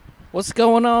What's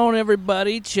going on,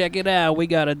 everybody? Check it out. We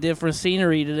got a different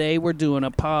scenery today. We're doing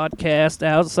a podcast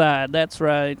outside. That's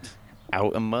right.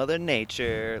 Out in Mother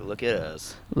Nature. Look at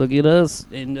us. Look at us.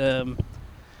 And,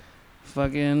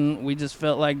 we just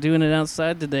felt like doing it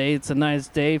outside today. It's a nice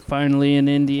day, finally in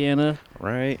Indiana.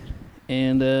 Right.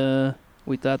 And,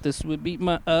 we thought this would be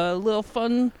a little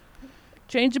fun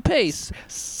change of pace.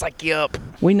 Psych you up.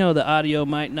 We know the audio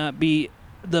might not be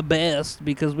the best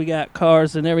because we got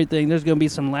cars and everything. There's going to be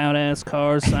some loud-ass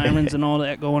cars, sirens, and all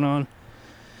that going on.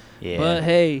 Yeah. But,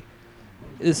 hey,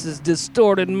 this is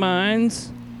Distorted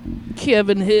Minds.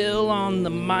 Kevin Hill on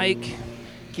the mic.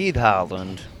 Keith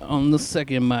Holland. On the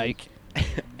second mic.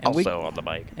 Also on the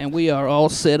mic. And we are all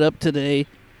set up today.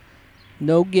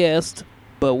 No guest,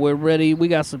 but we're ready. We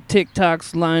got some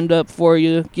TikToks lined up for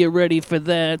you. Get ready for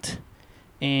that.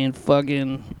 And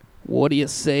what do you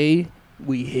say?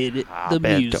 We hit it, the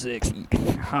music.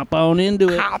 Hop on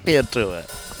into it. Hop into it.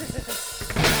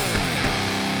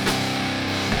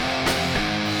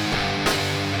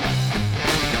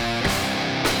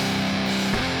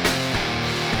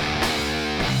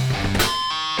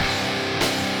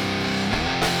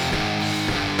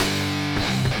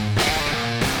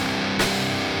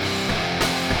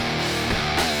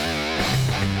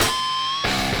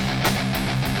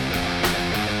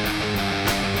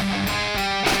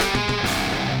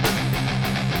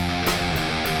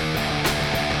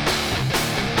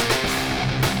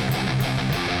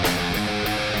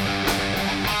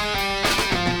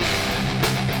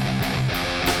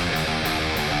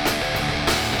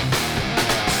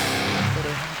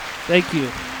 Thank you.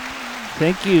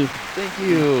 Thank you. Thank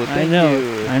you. I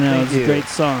know. It's a great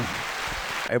song.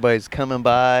 Everybody's coming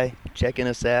by, checking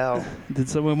us out. Did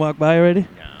someone walk by already?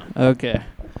 No. Okay.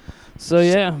 So,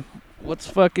 yeah. What's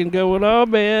fucking going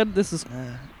on, man? This is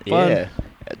fun. Yeah.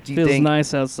 Feels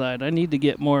nice outside. I need to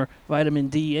get more vitamin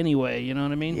D anyway, you know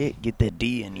what I mean? Yeah, get that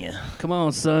D in you. Come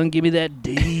on, son, give me that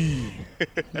D.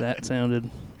 That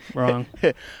sounded wrong.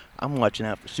 I'm watching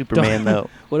out for Superman, though.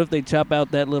 What if they chop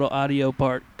out that little audio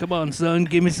part? Come on, son,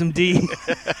 give me some D.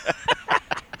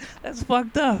 That's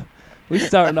fucked up. We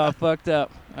starting off fucked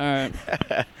up. All right.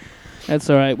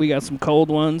 That's all right. We got some cold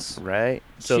ones. Right.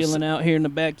 Chilling out here in the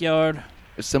backyard.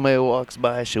 If somebody walks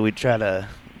by, should we try to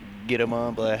get them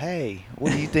on? But hey,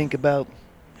 what do you think about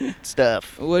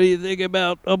stuff? What do you think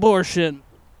about abortion?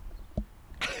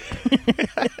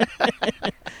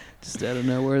 Just out of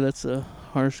nowhere, that's a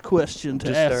harsh question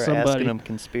to ask somebody. Asking them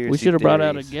conspiracy We should have brought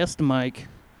out a theories. guest mic.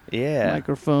 Yeah.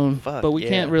 Microphone. Fuck, but we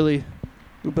can't really.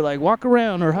 We'd be like, walk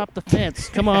around or hop the fence.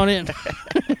 Come on in.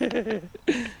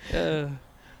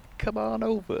 Come on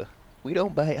over. We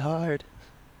don't bite hard.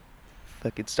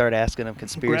 Fucking start asking them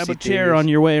conspiracy Grab a theories. chair on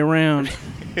your way around.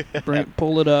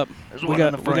 Pull it up. There's We one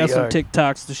got in the front some yard.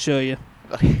 TikToks to show you.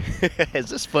 Is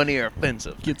this funny or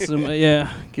offensive? Get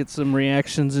some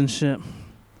reactions and shit.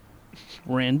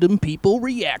 Random people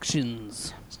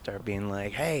reactions. Start being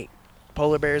like, hey,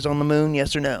 polar bears on the moon,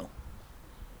 yes or no?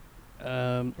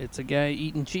 It's a guy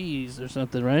eating cheese or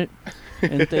something, right?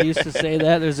 And they used to say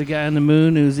that there's a guy on the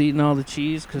moon who's eating all the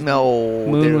cheese because the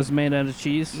moon was made out of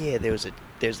cheese. Yeah, there's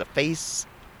a face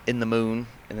in the moon,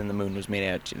 and then the moon was made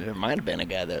out of cheese. There might have been a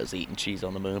guy that was eating cheese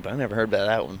on the moon, but I never heard about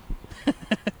that one.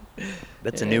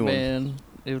 That's a new one.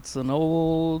 It's an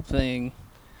old thing.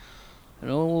 An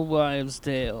old wives'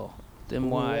 tale. Them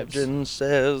wives. Legend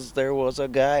says there was a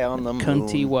guy on the moon.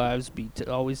 Cunty wives be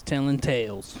always telling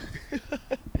tales.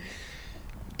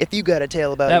 If you got a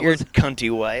tale about your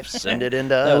cunty wife, send it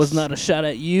into us. That was not a shot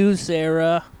at you,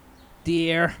 Sarah,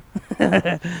 dear.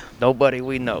 Nobody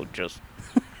we know, just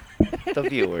the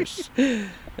viewers.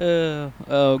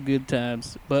 Good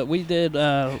times. But we did,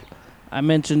 I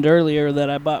mentioned earlier that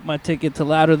I bought my ticket to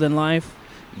Louder Than Life.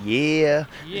 Yeah.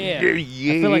 I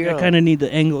feel like I kind of need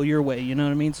to angle your way, you know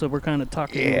what I mean? So we're kind of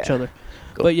talking to each other.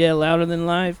 Go. But yeah, Louder Than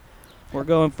Life. We're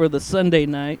going for the Sunday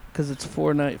night because it's a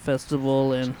 4-night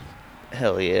festival and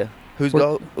hell yeah. Who's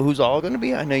all going to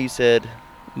be? I know you said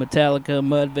Metallica,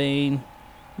 Mudvayne.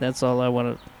 That's all I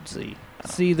want to see.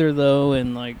 Seether though,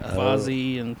 and like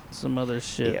Fozzy and some other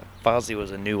shit. Yeah, Fozzy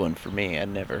was a new one for me. I'd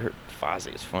never heard Fozzy.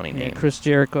 It's a funny name. Chris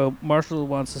Jericho. Marshall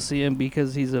wants to see him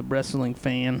because he's a wrestling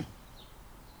fan.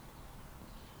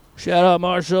 Shout out,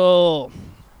 Marshall.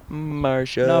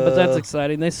 Marshall. No, but that's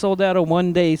exciting. They sold out of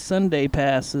one-day Sunday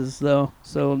passes, though.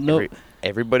 So no.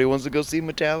 Everybody wants to go see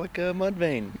Metallica,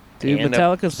 Mudvayne. Dude, and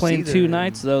Metallica's playing Seether. 2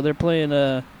 nights, though. They're playing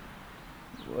the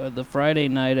Friday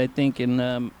night, I think,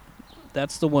 and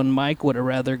that's the one Mike would have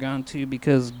rather gone to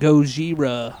because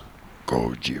Gojira.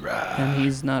 And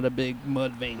he's not a big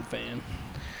Mudvayne fan.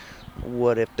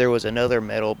 What if there was another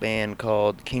metal band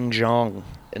called King Jong?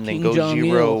 and then King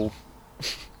Gojira,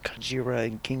 Gojira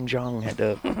and King Jong had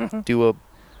to do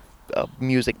a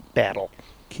music battle.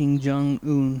 King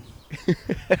Jong-un.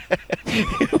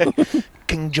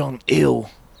 King Jong-il.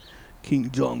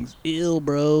 King Jong's ill,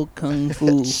 bro. Kung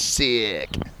Fu. Sick.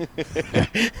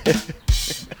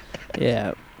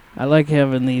 Yeah. I like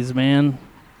having these, man.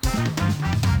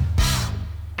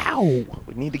 Ow.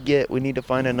 We need to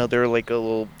find another, like, a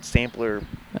little sampler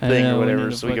I thing know, or we whatever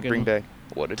need to so we can bring back.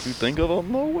 What did you think of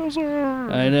the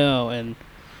wizard? I know, and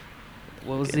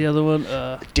what was the other one?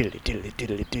 Diddly, diddly,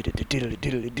 diddly, diddly, diddly,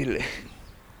 diddly, diddly.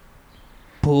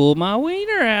 Pull my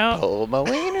wiener out. Pull my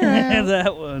wiener out.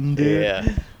 That one, dude. Yeah.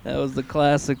 That was the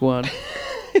classic one.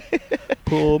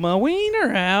 Pull my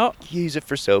wiener out. Use it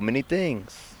for so many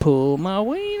things. Pull my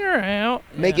wiener out.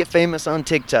 Make it famous on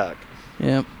TikTok.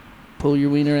 Yep. Pull your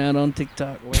wiener out on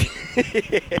TikTok.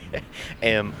 Wait.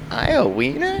 Am I a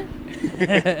wiener?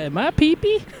 Am I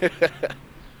pee-pee?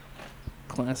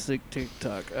 Classic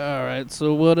TikTok. All right,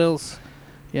 so what else?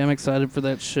 Yeah, I'm excited for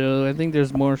that show. I think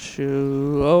there's more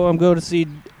show. Oh, I'm going to see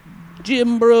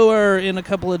Jim Brewer in a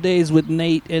couple of days with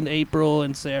Nate and April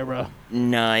and Sarah.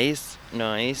 Nice,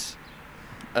 nice.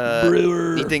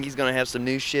 Brewer. You think he's going to have some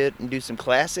new shit and do some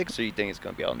classics, or you think it's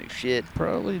going to be all new shit?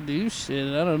 Probably do shit.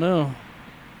 I don't know.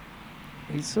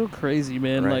 He's so crazy,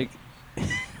 man. Right. Like,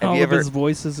 all of his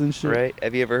voices and shit. Right.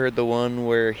 Have you ever heard the one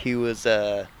where he was,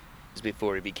 it was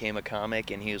before he became a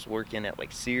comic, and he was working at,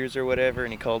 like, Sears or whatever,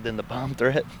 and he called in the bomb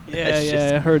threat?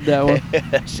 Yeah, I heard that one.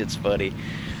 That shit's funny.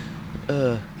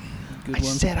 Good I one.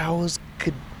 said I was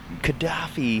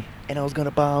Gaddafi, and I was going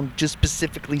to bomb just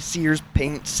specifically Sears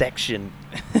paint section.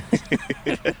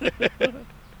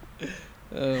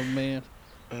 Oh, man.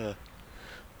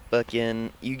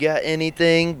 Fucking, you got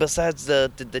anything besides the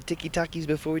tiki-takis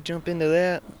before we jump into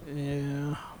that?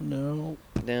 Yeah, no.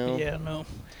 No? Yeah, no.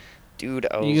 Dude,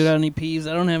 You got any peeves?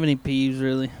 I don't have any peeves,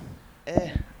 really.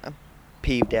 I'm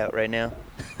peeved out right now.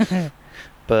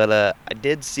 But I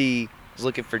did see, I was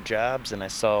looking for jobs, and I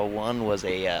saw one was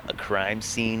a crime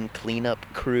scene cleanup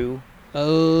crew.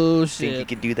 Oh, Think you shit.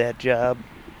 could do that job?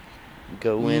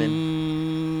 Go in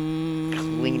and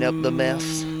clean up the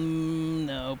mess?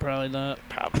 No, probably not.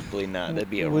 Probably not. That'd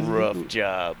be a Would you- rough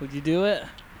job. Would you do it?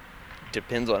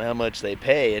 Depends on how much they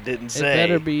pay. It didn't say. It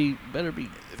better be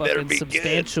fucking be good.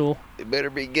 substantial. It better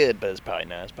be good, but it's probably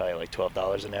not. It's probably like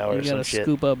 $12 an hour You or some gotta shit.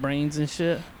 scoop up brains and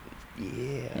shit.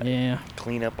 Yeah. Yeah.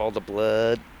 Clean up all the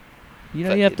blood. You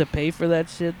know you have to pay for that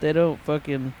shit. They don't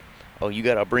fucking. Oh, you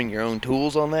gotta bring your own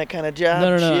tools on that kind of job?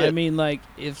 No. Shit. I mean, like,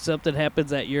 if something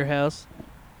happens at your house,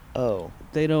 Oh.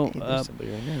 they don't. Hey, there's somebody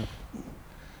right now.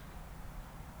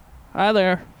 Hi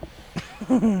there.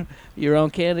 You're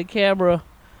on candid camera.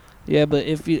 Yeah, but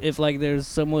if like there's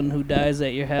someone who dies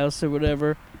at your house or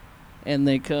whatever, and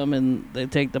they come and they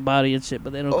take the body and shit,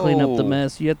 but they don't clean up the Oh.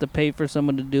 mess, you have to pay for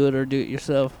someone to do it or do it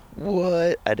yourself.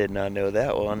 What? I did not know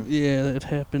that one. Yeah, that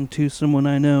happened to someone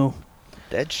I know.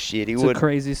 That's shitty. It's a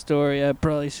crazy story I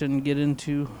probably shouldn't get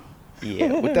into.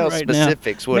 Yeah, without right now.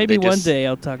 specifics. What, Maybe they one just, day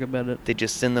I'll talk about it. They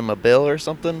just send them a bill or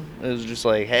something? It was just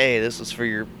like, hey, this is for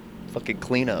your fucking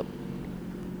cleanup.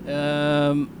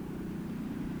 I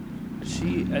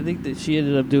think that she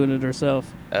ended up doing it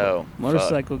herself. Oh,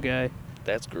 Motorcycle guy fuck.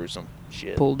 That's gruesome.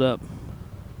 Shit. pulled up.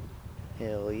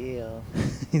 Hell yeah.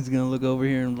 He's gonna look over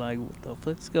here and like, what the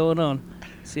fuck's going on?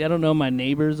 See, I don't know my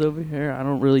neighbors over here. I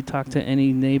don't really talk to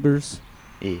any neighbors.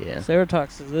 Yeah. Sarah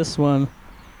talks to this one.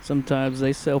 Sometimes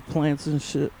they sell plants and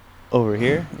shit. Over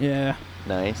here? Yeah.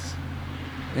 Nice.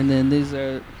 And then these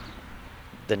are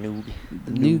The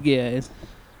new guys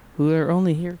who are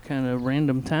only here kind of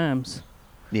random times.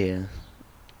 Yeah.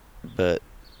 But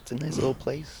it's a nice little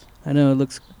place. I know it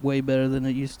looks way better than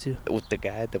it used to. With the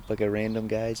fucking random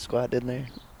guy squatting there.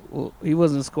 Well, he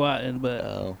wasn't squatting, but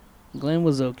Oh. Glenn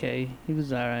was okay. He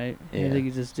was all right. I Yeah. think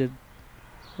he just did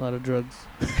a lot of drugs.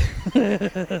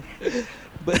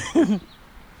 but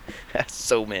That's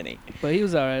so many. but he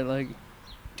was all right. Like,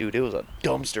 Dude, it was a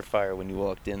dumpster fire when you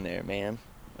walked in there, man.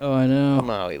 oh, I I know. don't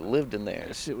know how he lived in there.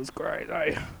 That shit was great. But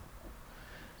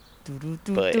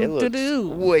it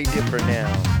looks way different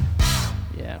now.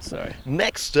 Yeah, sorry.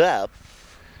 Next up,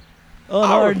 On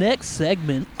Our- our next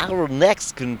segment, our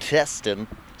next contestant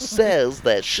says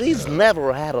that she's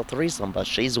never had a threesome, but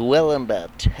she's willing to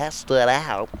test it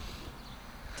out.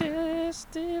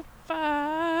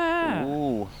 testify.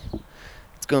 Ooh.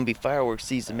 It's gonna be fireworks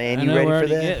season, man. I You know, ready we're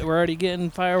for already that? we're already getting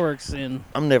fireworks in.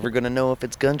 I'm never gonna know if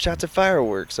it's gunshots or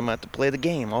fireworks. I'm gonna have to play the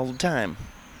game all the time.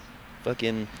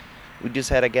 Fucking, we just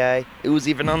had a guy. It was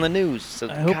even on the news. So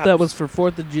I hope that was for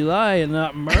 4th of July and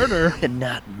not murder.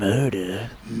 not murder.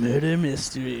 Murder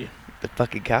mystery. The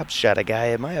fucking cops shot a guy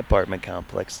at my apartment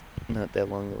complex not that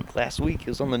long ago. Last week, it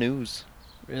was on the news.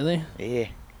 Really? Yeah.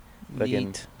 Fucking,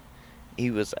 Neat.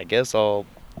 he was, I guess, all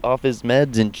off his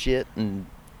meds and shit and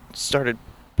started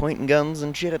pointing guns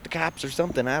and shit at the cops or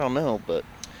something. I don't know, but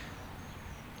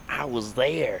I was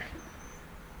there.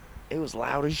 It was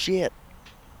loud as shit.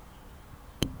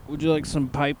 Would you like some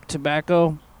pipe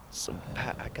tobacco?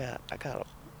 I got a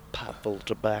pot full of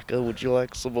tobacco. Would you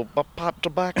like some of my pot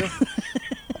tobacco?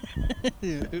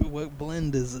 What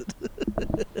blend is it?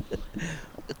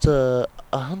 It's a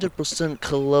 100%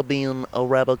 Colombian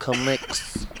Arabica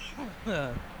mix.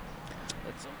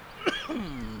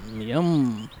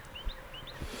 Yum.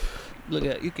 Look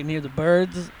at, you can hear the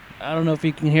birds. I don't know if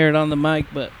you can hear it on the mic,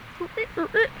 but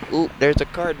Ooh, there's a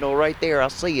cardinal right there. I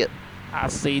see it. I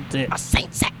see it. I see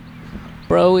it.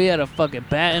 Bro, we had a fucking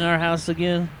bat in our house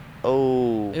again.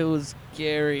 Oh. It was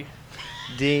scary.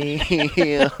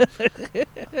 Damn.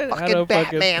 Fucking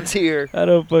Batman's here. I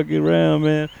don't fucking around,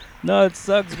 man. No, it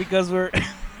sucks because we're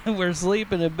we're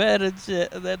sleeping in bed and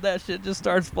shit, and then that shit just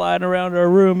starts flying around our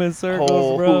room in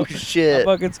circles, bro. Oh, shit.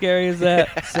 How fucking scary is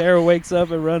that? Sarah wakes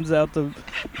up and runs out the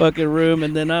fucking room,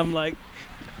 and then I'm like,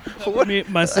 mute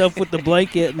myself with the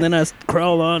blanket, and then I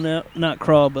crawl on out, not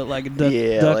crawl, but like duck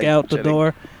like out the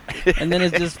door, and then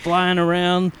it's just flying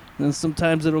around, and then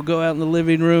sometimes it'll go out in the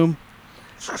living room,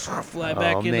 fly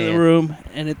back into the room,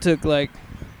 and it took like,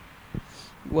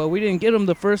 well, we didn't get him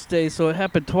the first day, so it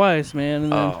happened twice, man,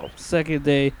 and then second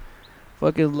day,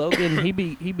 fucking Logan, he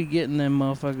be getting them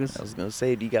motherfuckers. I was gonna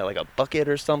say, do you got like a bucket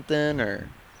or something, or?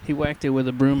 He whacked it with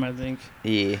a broom, I think.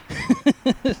 Yeah.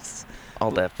 All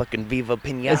that fucking Viva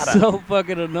Pinata. It's so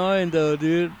fucking annoying, though,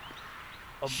 dude.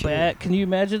 A bat. Can you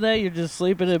imagine that? You're just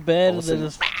sleeping in bed and then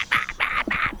just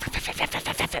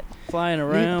flying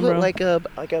around, put bro. like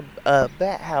a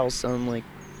bat house on like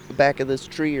the back of this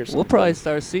tree or something. We'll probably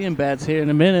start seeing bats here in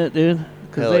a minute, dude.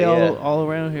 Because they all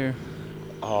around here.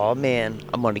 Oh, man.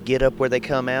 I'm going to get up where they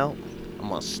come out. I'm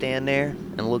going to stand there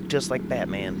and look just like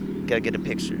Batman. Gotta get a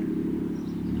picture.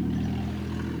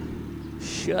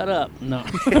 Shut up. No.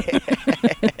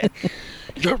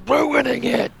 You're ruining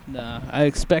it. Nah, I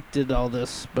expected all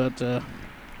this, but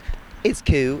it's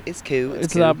cool. It's cool.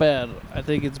 It's not bad. I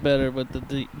think it's better with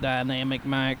the dynamic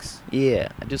mics. Yeah,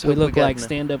 I just we hope look like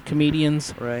stand-up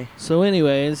comedians. Right. So,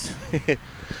 anyways.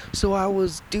 So I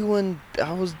was doing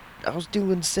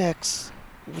sex.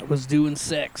 I was doing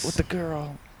sex with a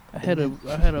girl. I had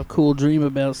a cool dream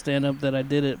about stand-up that I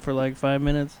did it for like 5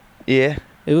 minutes. Yeah.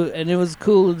 It was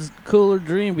cool. It was a cooler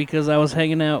dream because I was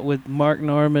hanging out with Mark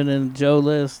Norman and Joe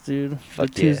List, dude.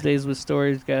 Fuck the Tuesdays with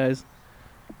Stories guys.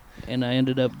 And I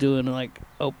ended up doing like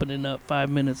opening up 5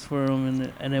 minutes for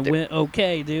them, and it went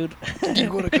okay, dude.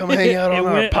 You want to come hang out on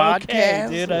our podcast,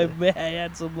 okay, dude? I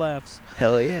had some laughs.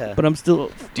 Hell yeah! But I'm still.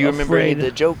 Do you remember any of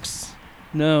the jokes?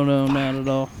 No, not at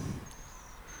all.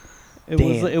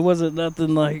 It wasn't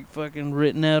nothing like fucking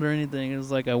written out or anything. It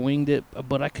was like I winged it,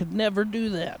 but I could never do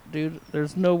that, dude.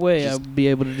 There's no way I'd be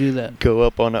able to do that. Go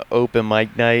up on an open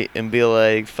mic night and be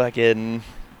like fucking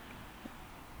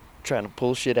trying to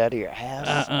pull shit out of your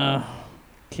ass.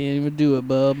 Can't even do it,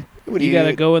 bub. You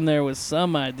gotta go in there with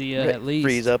some idea at least.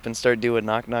 Freeze up and start doing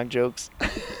knock jokes.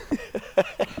 I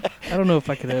don't know if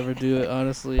I could ever do it,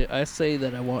 honestly. I say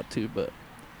that I want to, but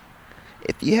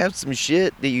if you have some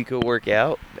shit that you could work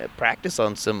out, practice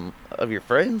on some of your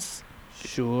friends.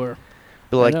 Sure.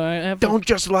 But like, don't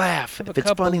just laugh. I have a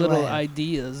couple little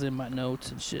ideas in my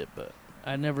notes and shit, but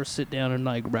I never sit down and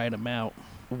like write them out.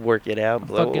 Work it out. I'm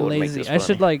fucking lazy. I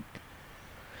should like.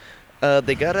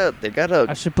 They gotta.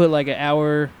 I should put like an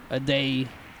hour a day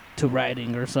to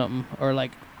writing or something, or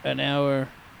like an hour.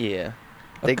 Yeah.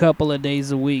 A couple of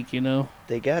days a week, you know.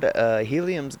 They got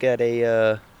Helium's got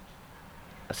a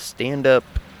stand-up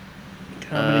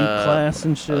comedy class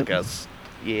and shit. Like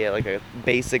a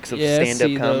basics of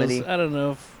stand-up comedy. Those. I don't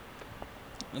know if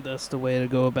that's the way to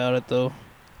go about it, though.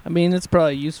 I mean, it's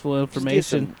probably useful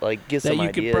information get some that you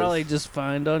ideas. could probably just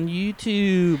find on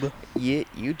YouTube. Yeah,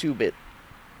 YouTube it.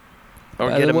 Or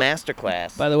get a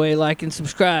masterclass. By the way, like and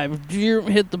subscribe.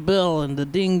 Hit the bell and the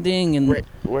ding ding and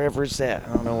wherever it's at.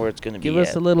 I don't know where it's gonna be. Give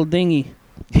us a little dingy.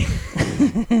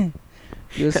 Give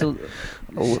us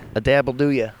a dab will do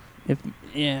ya.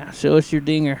 Show us your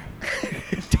dinger.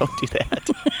 Don't do that.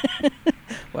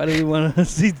 Why do we want to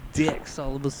see dicks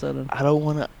all of a sudden? I don't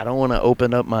want to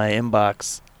open up my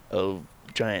inbox of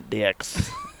giant dicks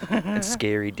and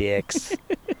scary dicks.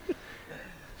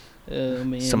 Oh,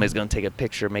 man. Somebody's gonna take a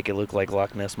picture, make it look like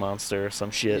Loch Ness Monster or some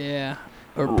shit. Yeah.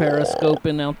 Or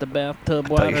periscoping out the bathtub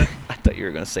water. I thought you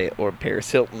were gonna say it. Or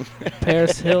Paris Hilton.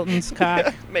 Paris Hilton's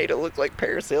cock. Made it look like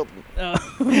Paris Hilton. Oh.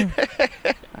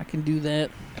 I can do that.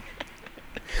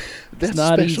 That's It's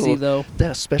not special, easy, though.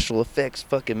 That special effects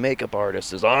fucking makeup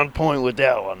artist is on point with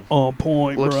that one. On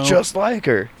point, Looks bro. just like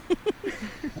her.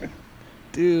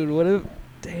 Dude, what if...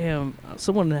 Damn,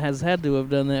 someone has had to have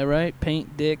done that, right?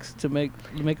 Paint dicks to make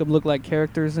them look like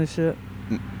characters and shit.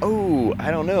 Oh, I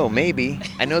don't know. Maybe.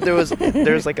 I know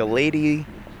there's like a lady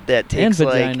that takes and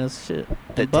like vaginas, shit.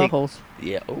 that And take- buttholes.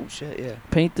 yeah. Oh shit. Yeah.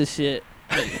 Paint the shit.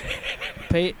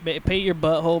 paint your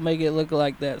butthole, make it look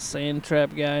like that sand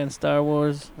trap guy in Star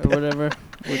Wars or whatever.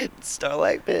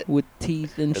 Starlight Pit. With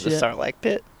teeth and Or the shit. Starlight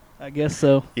Pit. I guess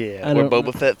so. Yeah. I Where don't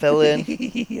Boba Fett fell in.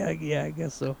 yeah, I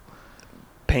guess so.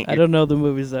 Paint. I don't know the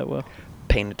movies that well.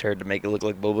 Paint a turd to make it look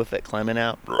like Boba Fett climbing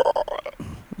out.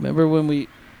 Remember when we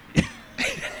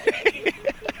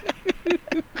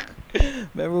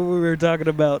were talking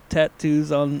about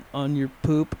tattoos on your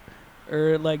poop?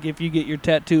 Or like if you get your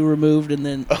tattoo removed and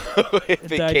then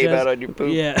If it came out on your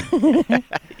poop. Yeah.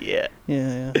 Yeah.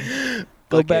 Yeah.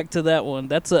 Go Fuck back it. to that one.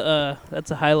 That's a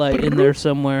highlight in there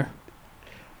somewhere.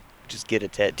 Just get a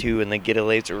tattoo and then get a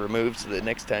laser removed so that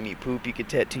next time you poop, you can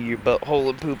tattoo your butthole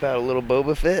and poop out a little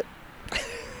Boba Fett.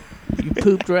 You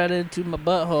pooped right into my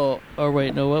butthole. Or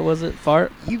wait, no, what was it?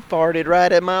 Fart? You farted right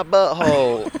in my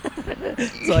butthole.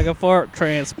 It's like a fart You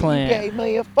transplant. gave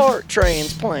me a fart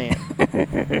transplant.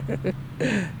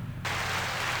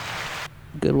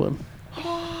 Good one.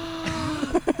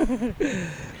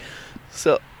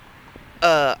 So,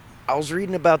 I was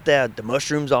reading about that, the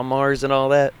mushrooms on Mars and all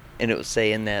that, and it was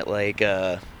saying that, like,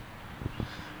 it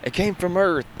came from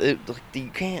Earth. You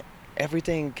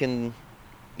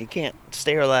can't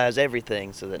sterilize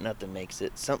everything so that nothing makes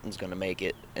it. Something's gonna make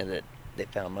it, and that they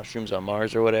found mushrooms on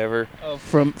Mars or whatever. Oh,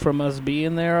 from us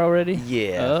being there already?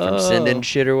 Yeah, Oh. from sending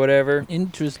shit or whatever.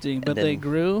 Interesting. But then- they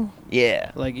grew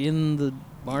Yeah. like in the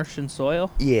Martian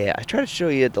soil? Yeah, I tried to show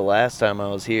you it the last time I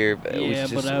was here, but it Yeah,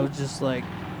 was just... but I was just like,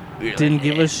 really didn't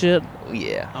give a shit.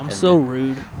 Yeah. I'm and- so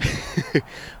rude.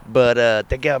 But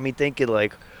that got me thinking,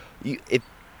 like, if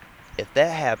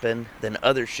that happened, then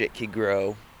other shit could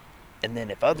grow, and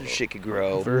then if other shit could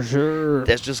grow, For sure.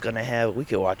 that's just gonna we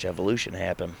could watch evolution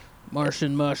happen.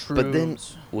 Martian mushrooms. But then,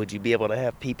 would you be able to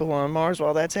have people on Mars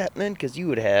while that's happening? Because you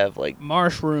would have like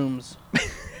Marshrooms.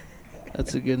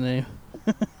 That's a good name.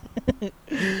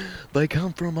 they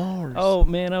come from Mars. Oh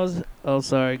man,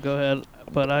 sorry. Go ahead.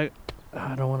 But I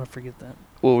don't want to forget that.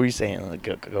 What were you saying? Like,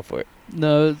 go for it.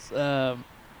 No, it's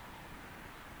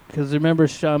because remember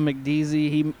Sean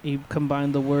McDeasy? He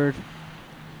combined the word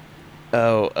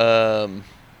Oh,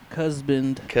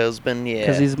 husband husband, yeah.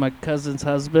 because he's my cousin's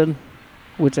husband,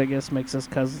 which I guess makes us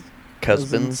cousins.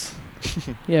 Husbands.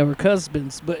 Yeah, we're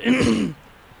cousins. But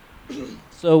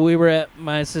so we were at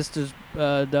my sister's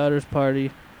daughter's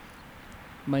party,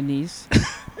 my niece,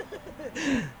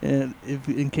 and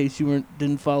in case you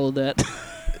didn't follow that.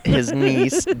 His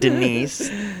niece, Denise.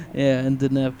 Yeah, and the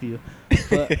nephew.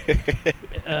 But,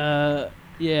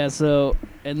 yeah, so,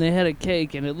 and they had a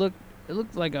cake, and it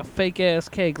looked like a fake-ass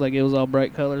cake, like it was all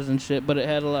bright colors and shit, but it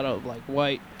had a lot of, like,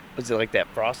 white. Was it like that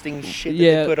frosting shit that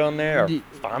Yeah. they put on there? Or D-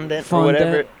 fondant or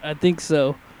whatever? I think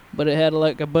so. But it had,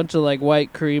 like, a bunch of, like,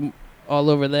 white cream all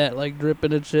over that, like,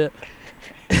 dripping and shit.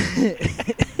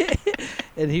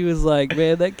 And he was like,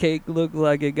 man, that cake looked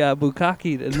like it got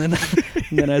bukkakied. And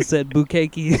then I said,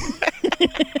 bukaki.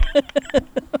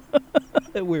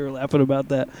 We were laughing about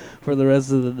that for the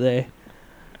rest of the day.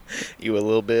 You a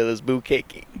little bit of this bouquet.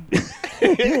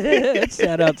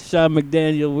 Shout out to Sean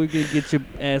McDaniel. We can get your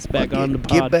ass back on the pod.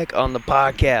 Get back on the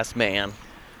podcast, man.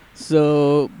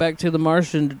 So, back to the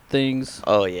Martian things.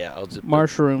 Oh, yeah. I was just,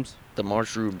 Mushrooms. the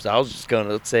mushrooms. I was just going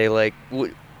to say, like,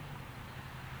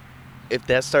 if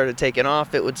that started taking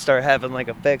off, it would start having, like,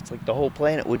 effects, like, the whole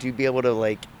planet. Would you be able to,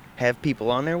 like, have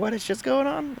people on there? What is just going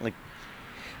on? Like,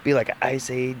 be like an ice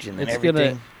age and then It's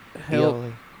everything. gonna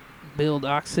help build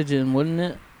oxygen, wouldn't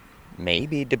it?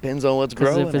 Maybe. Depends on what's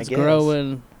Because growing, if it's I guess.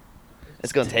 growing,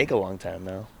 It's going to take a long time,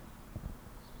 though.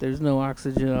 there's no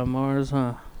oxygen on Mars,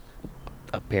 huh?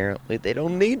 Apparently, they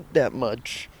don't need that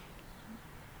much.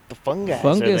 The fungi are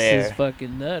Fungus there. is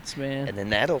fucking nuts, man. And then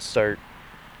that'll start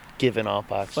giving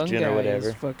off oxygen Fungi or whatever.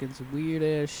 is fucking some weird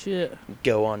ass shit.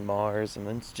 Go on Mars, and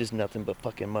then it's just nothing but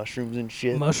fucking mushrooms and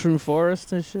shit. Mushroom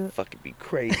forest and shit. Fucking be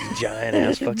crazy, giant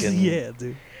ass fucking Yeah,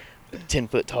 dude.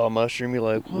 10-foot tall mushroom. You're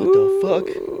like, what the fuck?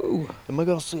 Ooh. Am I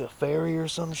gonna see a fairy or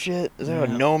some shit? Is there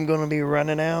Yeah. a gnome gonna be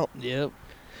running out? Yep.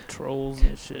 Trolls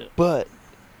and shit. But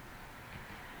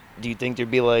do you think there'd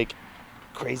be like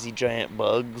crazy giant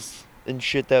bugs and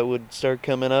shit that would start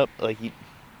coming up? Like you'd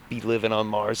be living on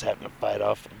Mars having to fight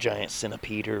off a giant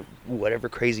centipede or whatever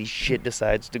crazy shit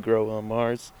decides to grow on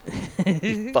Mars.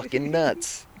 You fucking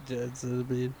nuts. Giant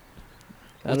centipede.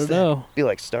 I What's don't that? know. Be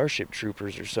like Starship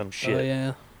Troopers or some shit. Oh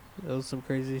yeah, that was some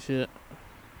crazy shit.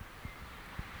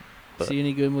 But- See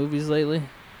any good movies lately?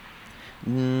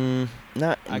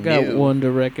 Not I got new. one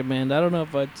to recommend. I don't know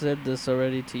if I said this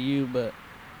already to you, but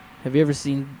have you ever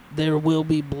seen There Will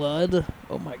Be Blood?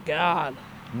 Oh my god.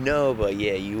 No, but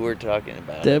yeah, you were talking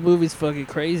about That it. movie's fucking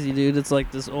crazy, dude. It's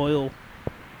like this oil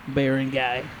baron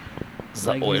guy. It's The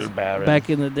like oil he's baron. back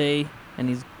in the day, and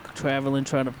he's traveling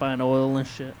trying to find oil and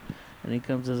shit. And he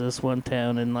comes to this one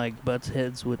town and like butts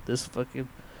heads with this fucking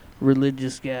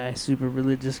religious guy, super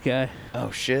religious guy.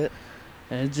 Oh shit.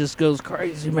 And it just goes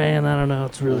crazy, man. I don't know.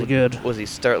 It's really good. Was he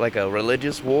start like a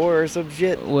religious war or some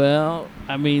shit? Well,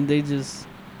 I mean,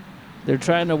 they're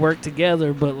trying to work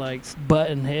together, but like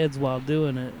butting heads while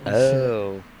doing it. and shit.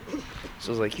 Oh.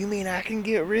 So it's like, you mean I can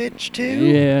get rich too?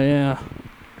 Yeah.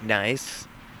 Nice.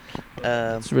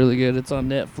 It's really good. It's on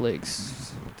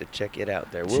Netflix. To check it out.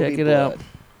 There will Check be it blood. out.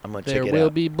 I'm gonna There check it Will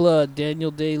out. Be Blood.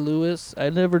 Daniel Day-Lewis. I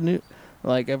never knew.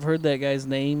 Like, I've heard that guy's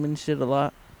name and shit a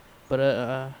lot, but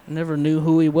I never knew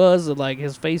who he was or like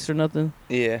his face or nothing.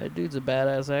 Yeah. That dude's a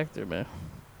badass actor, man.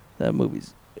 That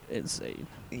movie's insane.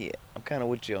 Yeah. I'm kind of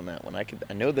with you on that one. I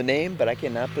know the name, but I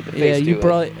cannot put the Yeah, face you to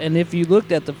probably, and if you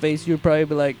looked at the face, you'd probably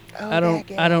be like, Oh, I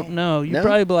don't know. You'd No?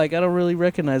 probably be like, I don't really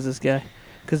recognize this guy,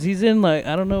 because he's in like,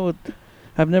 I don't know what,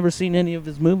 I've never seen any of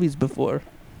his movies before. it.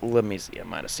 Let me see. I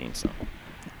might have seen some.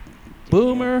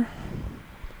 Boomer,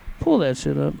 pull that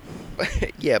shit up.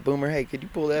 Yeah, Boomer. Hey, could you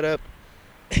pull that up?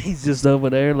 He's just over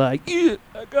there like, yeah,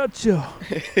 I got you.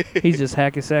 He's just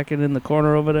hacky sacking in the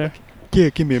corner over there. Yeah,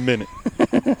 give me a minute.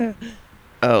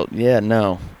 Oh yeah,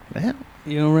 no. Well,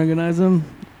 You don't recognize him?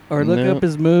 Or look No. up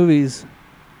his movies.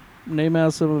 Name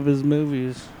out some of his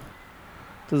movies.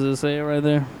 Does it say it right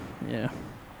there? Yeah.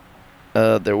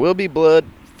 There Will Be Blood,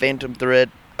 Phantom Thread.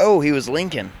 Oh, he was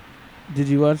Lincoln. Did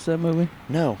you watch that movie?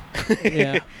 No.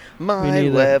 Yeah. My Me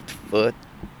neither. left foot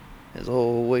has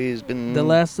always been The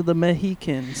Last of the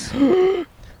Mexicans. We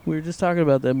were just talking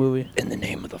about that movie. in the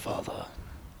name of the Father.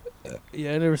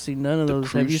 Yeah, I never seen none of The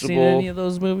those. Have you seen Crucible. any of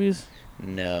those movies?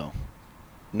 No.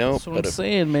 Nope. That's what I'm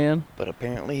saying, man. But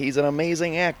apparently he's an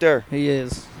amazing actor. He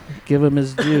is. Give him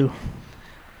his due.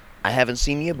 I haven't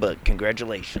seen you, but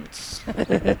congratulations.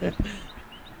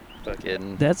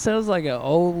 Fucking That sounds like an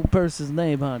old person's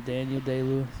name, huh? Daniel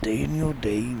Day-Lewis. Daniel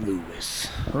Day-Lewis.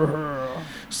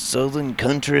 Southern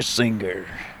country singer.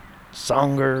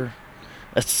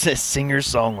 A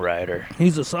singer-songwriter.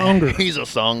 He's a songer. He's a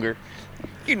songer.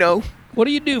 You know, What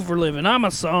do you do for a living? I'm a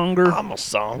songer. I'm a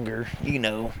songer. You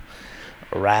know,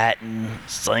 writing,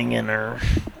 singing, or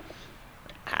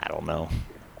I don't know.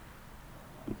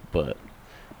 But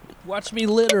Watch me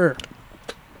litter.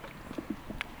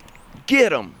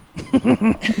 get him.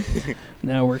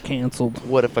 Now we're canceled.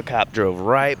 What if a cop drove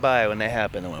right by when that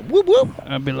happened and went, whoop, whoop,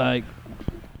 I'd be like,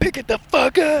 pick it the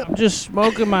fuck up. I'm just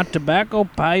smoking my tobacco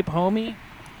pipe, homie.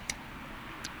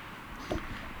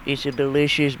 It's a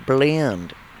delicious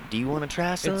blend. Do you want to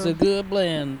try some? It's a good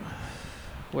blend.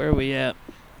 Where are we at?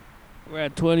 We're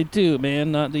at 22,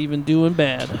 man. Not even doing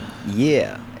bad.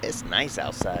 Yeah, it's nice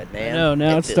outside, man. No,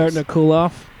 now It it's starting to feels- cool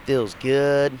off. Feels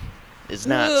good. It's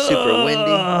not super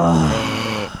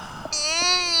windy.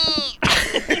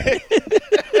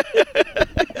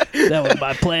 That was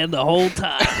my plan the whole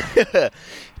time.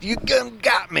 You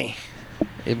got me.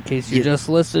 In case you're Yeah. just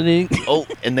listening. Oh,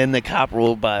 and then the cop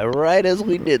rolled by right as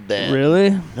we did that.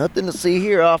 Really? Nothing to see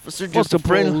here, officer. Just a Fuck the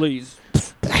friend. police.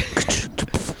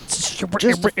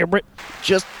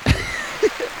 Just,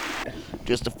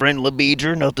 just a friendly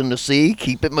beager. Nothing to see.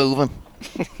 Keep it moving.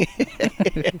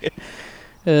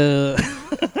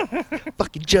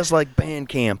 Fucking just like band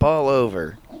camp all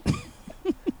over.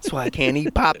 That's why I can't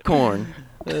eat popcorn.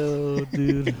 Oh,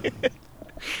 dude.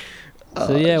 So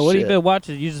Oh, yeah, what have you shit. been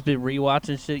watching? You just been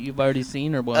rewatching shit you've already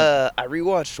seen, or what? I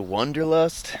rewatched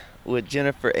Wanderlust with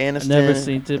Jennifer Aniston. Never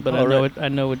seen it, but I All know right. it. I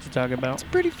know what you're talking about.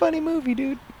 Pretty funny movie,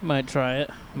 dude. Might try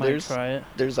it.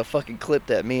 There's a fucking clip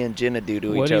that me and Jenna do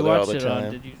to What each do you other all watch the it on?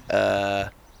 time. Did you?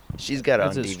 She's got it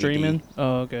Is on it DVD. streaming?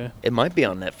 Oh, okay. It might be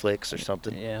on Netflix or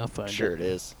something. Yeah, I'll find Sure it. it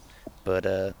is. But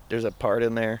there's a part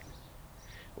in there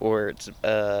where it's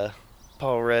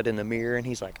Paul Rudd in the mirror and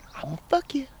he's like, I'm gonna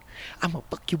fuck you. I'm gonna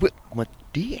fuck you with my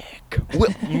dick.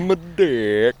 With my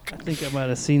dick. I think I might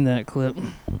have seen that clip.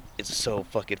 It's so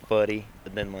fucking funny.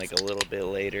 And then like a little bit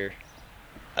later,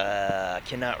 I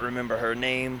cannot remember her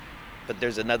name, but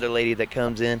there's another lady that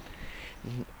comes in.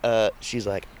 She's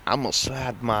like, I'm gonna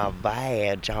slide my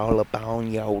vag all up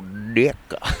on your dick.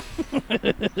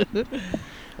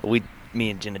 Me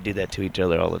and Jenna do that to each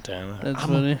other all the time. That's I'm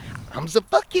funny. I'm so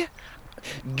fuck you.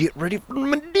 Get ready for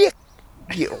my dick.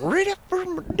 Get ready for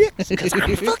my dicks, because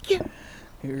I'll fuck you.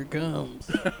 Here it comes.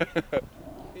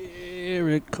 Here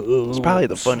it comes. It's probably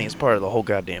the funniest part of the whole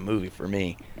goddamn movie for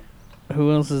me.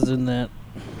 Who else is in that?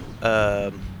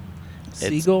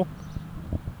 Seagull?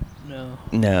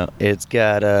 No, it's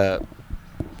got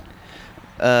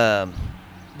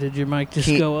Did your mic just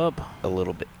Ke- go up? a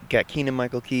little bit. Got Keegan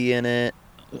Michael Key in it.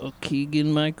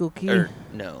 Keegan Michael Key?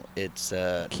 No, it's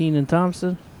Keenan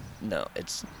Thompson? no,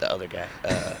 it's the other guy.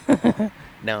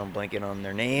 Now I'm blanking on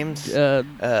their names.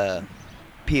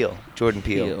 Peele, Jordan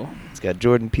Peele. It's got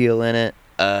Jordan Peele in it.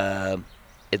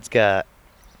 It's got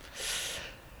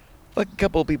like a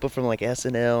couple of people from like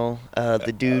SNL.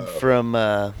 The dude from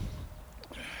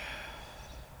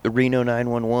Reno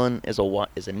 911 is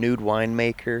a nude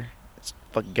winemaker. It's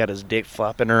fucking got his dick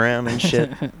flopping around and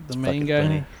shit. The main guy?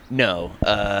 Funny. No,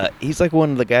 he's like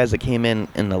one of the guys that came in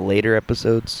the later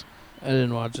episodes. I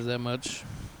didn't watch it that much.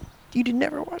 You did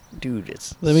never watch, dude.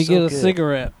 It's Let me so get a good.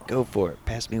 cigarette. Go for it.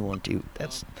 Pass me one too.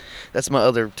 That's my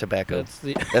other tobacco. That's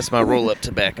That's my roll-up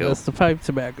tobacco. That's the pipe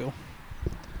tobacco.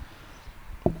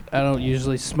 I don't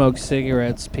usually smoke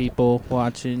cigarettes, people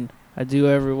watching. I do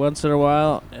every once in a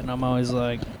while, and I'm always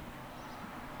like,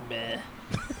 meh.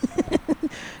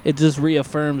 It just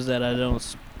reaffirms that I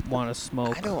don't want to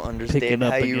smoke. I don't Pick it understand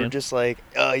up how you were again. just like,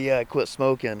 oh yeah, I quit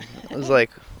smoking. I was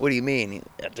like, what do you mean?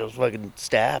 I just fucking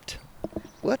stabbed.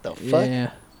 What the fuck?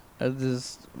 Yeah,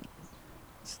 it's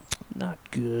not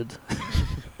good.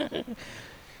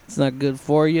 It's not good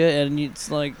for you, and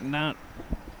it's like not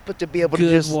But to be able good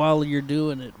to just while you're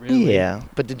doing it, really. yeah,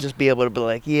 but to just be able to be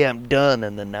like, yeah, I'm done,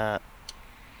 and then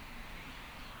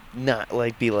not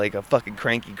like be like a fucking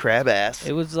cranky crab ass.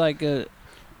 It was like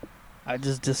I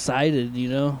just decided, you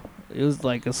know? It was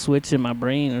like a switch in my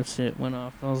brain or shit went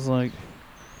off. I was like,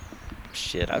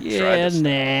 Shit, I've tried yeah, to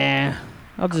nah.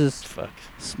 I'll just fuck.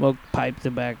 smoke pipe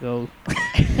tobacco.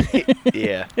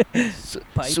 Yeah.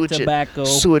 Pipe switch tobacco.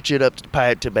 Switch it up to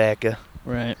pipe tobacco.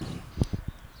 Right.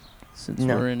 Since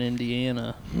No. we're in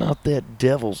Indiana. Not that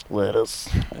devil's lettuce.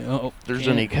 Oh, If there's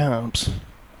can't- any comps.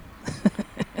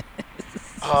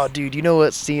 Oh, dude, you know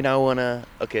what scene I wanna...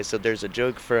 Okay, so there's a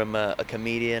joke from a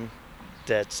comedian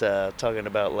that's talking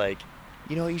about, like,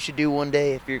 you know what you should do one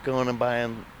day if you're going and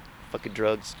buying fucking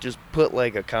drugs? Just put,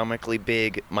 like, a comically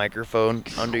big microphone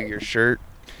under your shirt.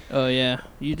 Oh, yeah.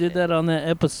 You did that on that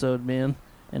episode, man.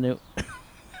 And it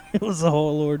it was a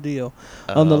whole ordeal.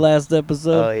 On the last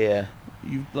episode, Oh, yeah.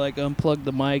 you, like, unplugged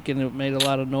the mic and it made a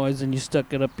lot of noise and you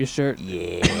stuck it up your shirt.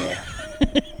 Yeah.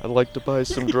 I'd like to buy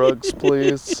some drugs,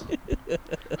 please.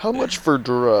 How much for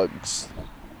drugs?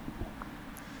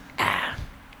 Yeah,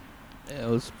 it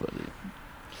was funny.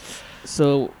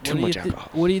 So, Too much alcohol.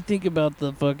 what do you think about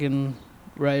the fucking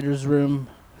writer's room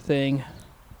thing?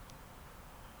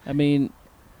 I mean,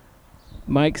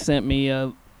 Mike sent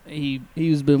me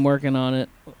he's been working on it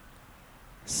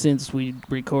since we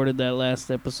recorded that last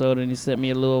episode, and he sent me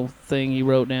a little thing he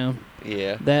wrote down.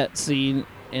 Yeah. That scene,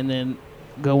 and then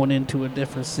going into a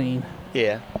different scene.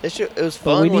 Yeah. It was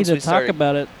fun. But we need once to we talk started.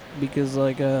 about it because,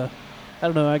 like, I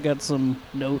don't know, I got some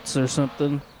notes or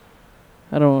something.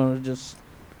 I don't want to just...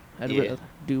 I'd Yeah. rather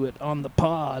do it on the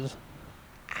pod.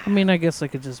 I mean, I guess I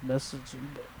could just message him.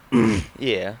 But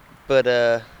Yeah. But,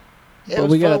 it But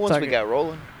was we gotta fun once talk we it- got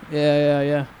rolling.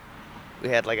 yeah. We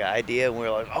had, like, an idea, and we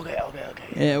were like, okay.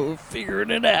 Yeah, we're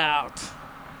figuring it out.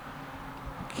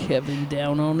 Kevin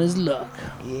down on his luck.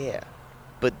 Yeah.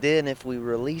 But then if we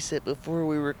release it before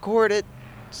we record it,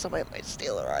 somebody might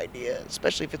steal our idea,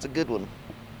 especially if it's a good one.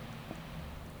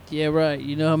 Yeah, right.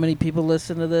 You know how many people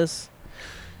listen to this?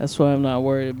 That's why I'm not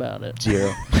worried about it.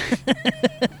 0.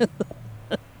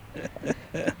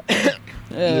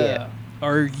 Yeah.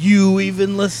 Are you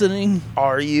even listening?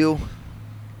 Are you?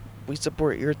 We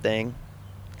support your thing.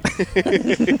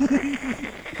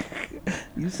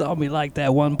 You saw me like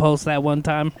that one post that one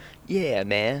time. Yeah,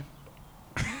 man.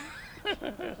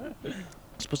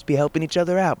 Supposed to be helping each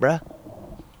other out, bruh.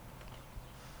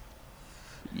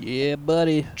 Yeah,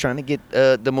 buddy. Trying to get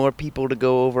the more people to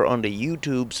go over onto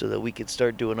YouTube so that we could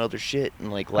start doing other shit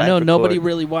and like live I know nobody record.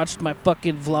 really watched my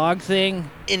fucking vlog thing.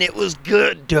 And it was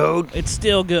good, dude. It's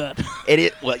still good.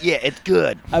 It's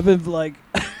good. I've been like,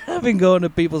 I've been going to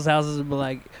people's houses and be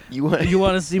like, You want? you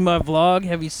want to see my vlog?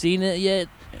 Have you seen it yet?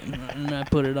 And I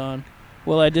put it on.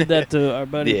 Well, I did that to our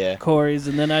buddy Yeah. Corey's,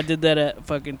 and then I did that at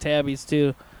fucking Tabby's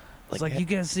too. It's Like like, you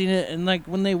guys seen it? And like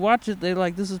when they watch it, they're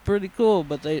like, this is pretty cool,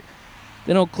 but they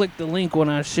don't click the link when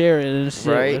I share it and shit.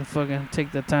 Right. And fucking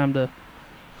take the time to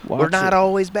watch We're not it.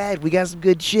 always bad. We got some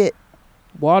good shit.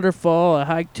 Waterfall. I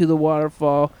hiked to the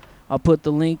waterfall. I'll put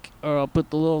the link, or I'll put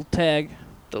the little tag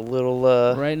The little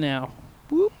right now.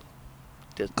 Whoop.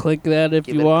 to click that if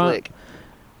give you it a want, click.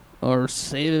 or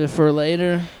save it for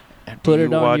later. After Put you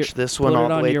it on watch your this one put all it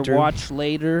the on way your through. watch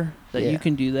later. That Yeah. you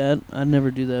can do that. I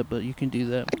never do that, but you can do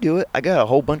that. I do it. I got a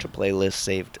whole bunch of playlists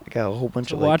saved. I got a whole bunch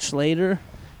To of watch later.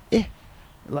 Yeah.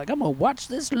 Like, I'm gonna watch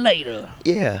this later.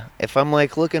 Yeah, if I'm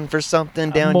like looking for something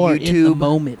I'm down more YouTube, in the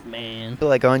moment, man.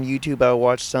 like on YouTube, I'll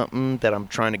watch something that I'm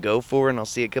trying to go for, and I'll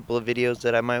see a couple of videos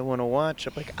that I might want to watch.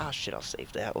 I'm like, oh shit, I'll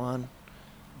save that one.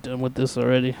 Done with this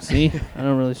already. See, I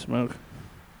don't really smoke.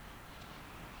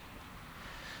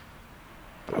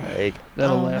 Like,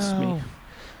 That'll oh, last no. me.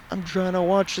 I'm trying to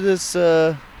watch this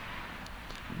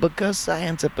Because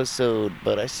Science episode,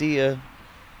 but I see a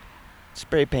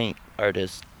spray paint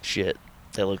artist shit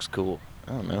that looks cool.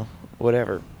 I don't know,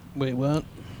 whatever. Wait, what?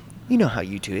 You know how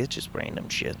YouTube, it's just random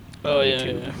shit. Oh on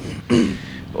yeah. YouTube.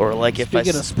 Or like if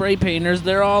Speaking of spray painters,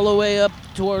 they're all the way up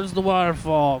towards the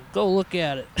waterfall. Go look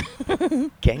at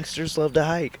it. Gangsters love to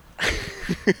hike.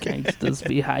 Gangsters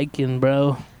be hiking,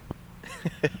 bro.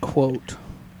 Quote.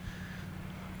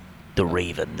 The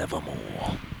Raven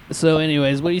Nevermore. So,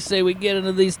 anyways, what do you say we get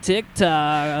into these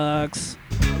TikToks?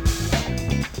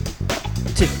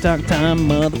 TikTok time,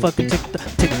 motherfucking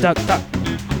TikTok, TikTok,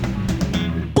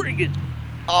 talk. Bring it.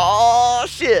 Oh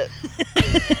shit!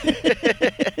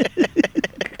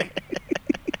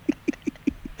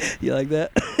 You like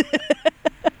that?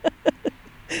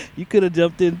 You could have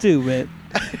jumped in too, man.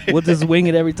 We'll just wing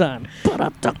it every time.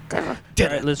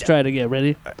 Alright, let's try it again.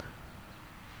 Ready?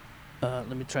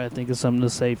 Let me try to think of something to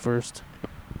say first.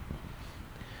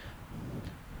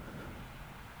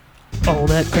 All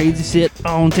that crazy shit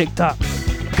on TikTok.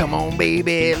 Come on,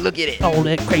 baby, look at it. All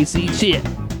that crazy shit.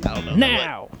 I don't know.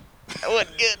 Now. That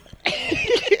wasn't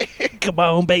good. Come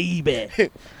on, baby.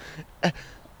 I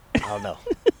don't know.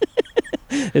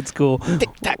 It's cool.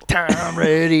 TikTok time,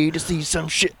 ready to see some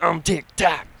shit on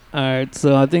TikTok. Alright,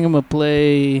 so I think I'm going to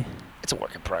play... It's a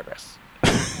work in progress. I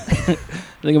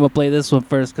think I'm going to play this one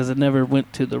first because it never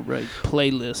went to the right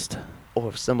playlist. Or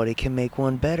if somebody can make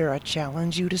one better, I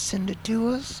challenge you to send it to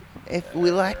us. If we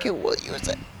like it, we'll use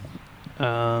it.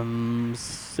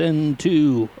 Send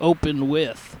to, open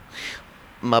with.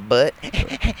 My butt.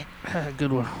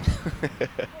 Good one.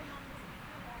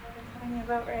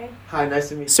 Hi, nice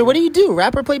to meet you. So what do you do?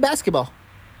 Rap or play basketball?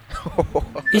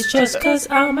 It's just 'cause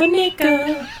I'm a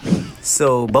nigga.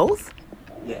 So both?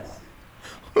 Yes.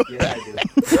 Yeah, I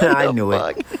do. I knew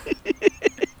it.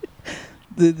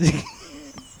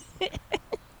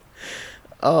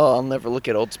 Oh, I'll never look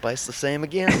at Old Spice the same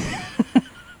again.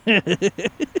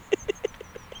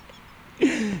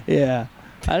 Yeah.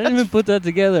 I didn't even put that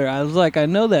together. I was like, I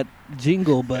know that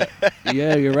jingle, but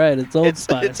yeah, you're right. It's Old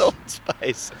Spice. It's Old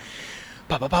Spice.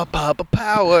 Papa, papa, papa,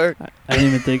 power. I didn't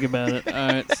even think about it. All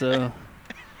right, so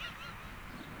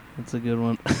that's a good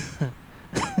one.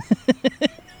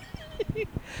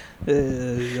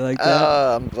 You like that?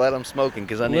 I'm glad I'm smoking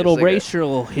because I need Little a cigarette.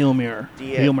 racial humor.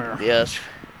 Yeah, Humor. Yes.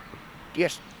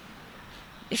 Yes.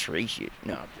 It's racist.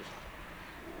 No. I'm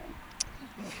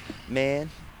just...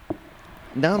 Man.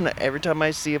 Now I'm not, every time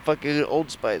I see a fucking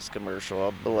Old Spice commercial,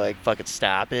 I'll be like, fucking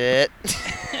stop it.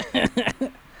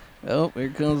 Oh, here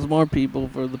comes more people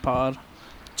for the pod.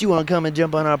 Do you want to come and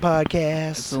jump on our It's a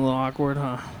podcast? little awkward,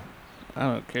 huh? I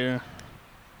don't care.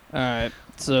 All right,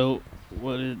 so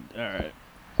what did... All right.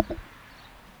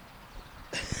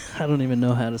 I don't even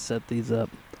know how to set these up.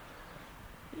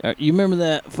 You remember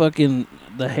that fucking...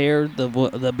 The hair,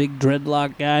 the big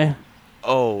dreadlock guy?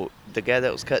 Oh, the guy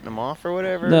that was cutting them off or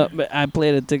whatever? No, but I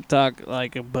played a TikTok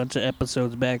like a bunch of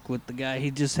episodes back with the guy. He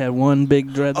just had one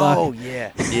big dreadlock. Oh,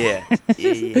 yeah. Yeah.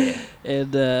 Yeah.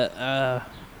 And,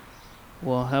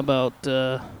 well, how about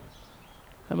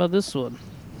this one?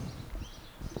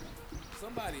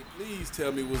 Somebody please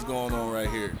tell me what's going on right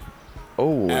here.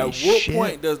 Holy At what shit.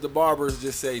 point does the barbers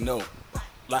just say no?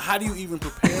 Like, how do you even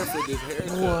prepare for this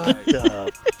haircut? What Like,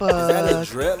 the is that a fuck?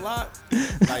 dreadlock?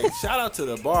 Like, shout out to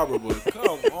the barber, but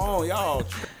come on, y'all.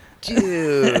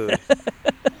 Dude.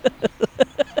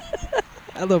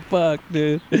 How the fuck,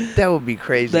 dude? That would be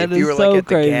crazy. That if you is were so like at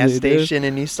the gas crazy, dude. station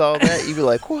and you saw that, you'd be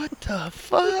like, what the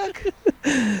fuck?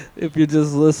 If you're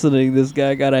just listening, this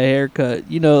guy got a haircut.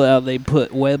 You know how they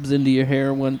put webs into your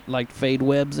hair, like fade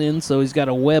webs in? So he's got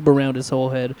a web around his whole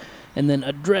head. And then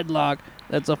a dreadlock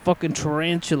that's a fucking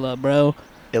tarantula, bro.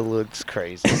 It looks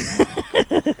crazy.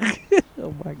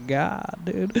 Oh my god,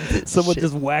 dude. Someone Shit.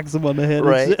 just whacks him on the head.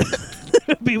 Right. And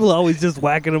shit. People always just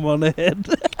whacking him on the head.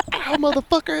 Ow,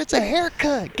 motherfucker, it's a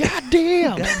haircut. God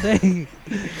damn. God dang.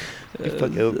 You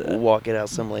fucking walking out,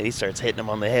 some lady starts hitting him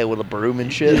on the head with a broom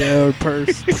and shit. Yeah, or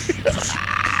purse.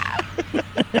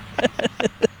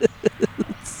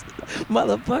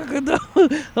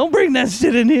 Motherfucker, don't bring that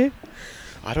shit in here.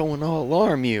 I don't want to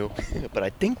alarm you, but I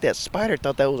think that spider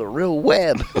thought that was a real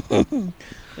web.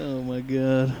 Oh my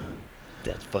god.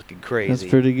 That's fucking crazy. That's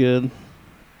pretty good.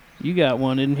 You got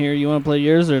one in here. You want to play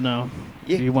yours or no?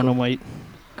 Yeah. Or you want to wait?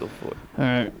 Go for it. All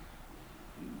right.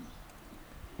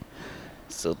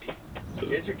 So,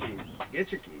 Get your keys.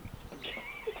 Get your keys.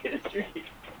 Get your keys.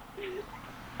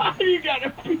 Oh, you got a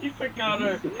piece of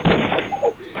cutter.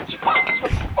 Fucking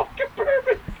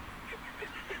perfect.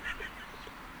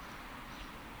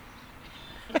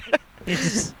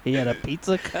 He had a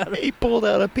pizza cutter. he pulled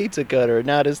out a pizza cutter and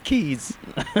not his keys.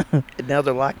 And now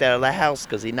they're locked out of the house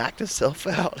because he knocked himself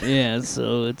out. Yeah,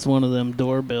 so it's one of them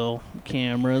doorbell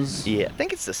cameras. Yeah, I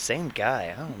think it's the same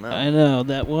guy. I don't know. I know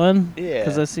that one. Yeah.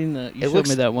 Because I seen that. You It showed looks-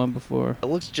 me that one before. It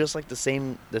looks just like the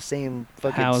same fucking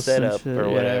House and setup shit. or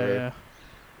Yeah, whatever. yeah.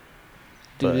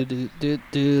 But- Do do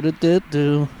do do do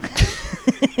do.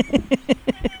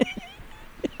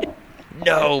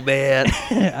 No, man.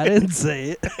 I didn't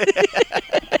say it.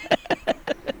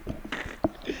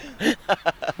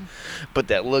 But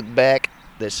that look back,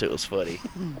 that shit was funny.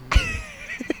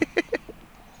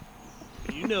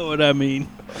 You know what I mean.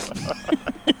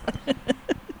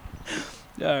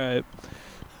 All right.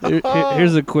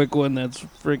 Here's a quick one that's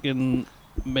freaking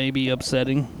maybe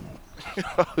upsetting.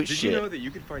 Oh, Did shit. you know that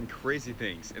you can find crazy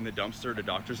things in the dumpster at a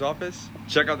doctor's office?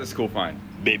 Check out this cool find.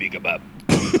 Baby kebab.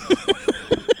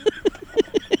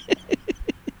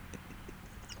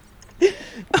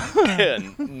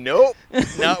 Nope.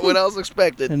 Not what I was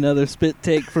expecting. Another spit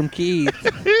take from Keith.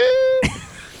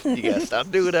 You gotta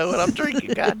stop doing that when I'm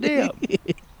drinking. Goddamn.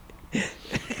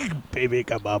 Baby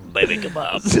kebab. Baby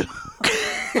kebab.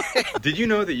 Did you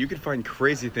know that you can find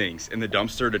crazy things in the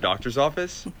dumpster at a doctor's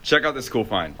office? Check out this cool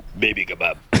find. Baby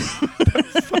kebab.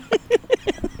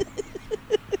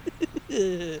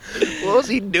 What was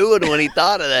he doing when he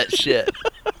thought of that shit?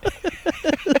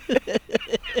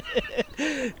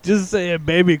 Just saying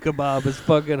baby kebab is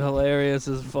fucking hilarious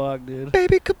as fuck, dude.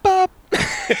 Baby kebab.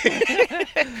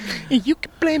 You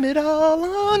can blame it all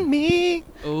on me.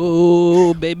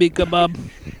 Oh, baby kebab.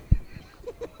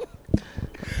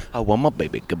 I want my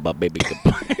baby kebab, baby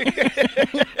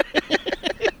kebab.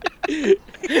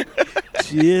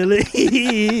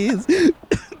 Chili's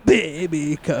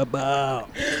baby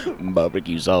kebab.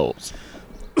 Barbecue sauce.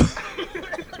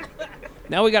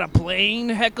 Now we got a plane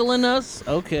heckling us?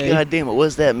 Okay. God damn it, what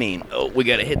does that mean? Oh, we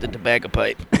gotta hit the tobacco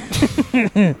pipe.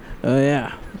 Oh,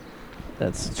 yeah.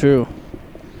 That's true.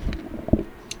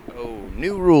 Oh,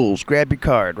 new rules. Grab your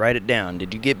card, write it down.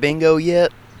 Did you get bingo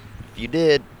yet? If you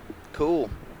did, cool.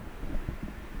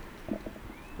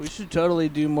 We should totally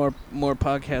do more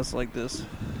podcasts like this.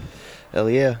 Hell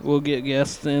yeah. We'll get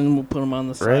guests in. We'll put them on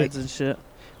the sides and shit.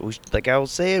 Like I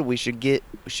was saying, we should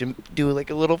do like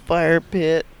a little fire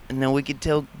pit, and then we could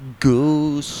tell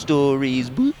ghost stories.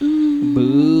 Boo.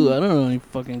 Boo. I don't know any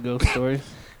fucking ghost stories.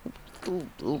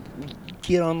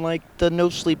 Get on like the No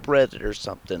Sleep Reddit or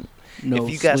something. No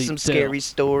if you got sleep some till. scary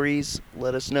stories,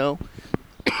 let us know.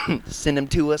 Send them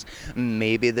to us.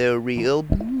 Maybe they're real.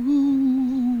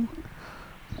 Boo.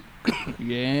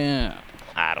 Yeah.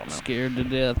 I don't know. Scared to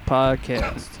Death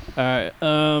podcast. All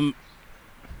right.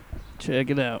 Check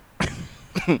it out.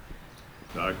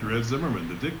 Dr. Ed Zimmerman,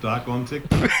 the Dick Doc on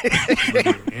TikTok.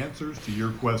 Delivering answers to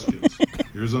your questions.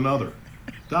 Here's another.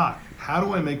 Doc, how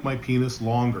do I make my penis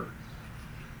longer?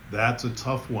 That's a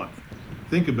tough one.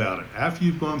 Think about it. After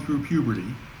you've gone through puberty,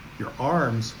 your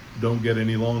arms don't get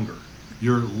any longer.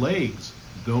 Your legs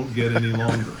don't get any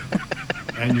longer.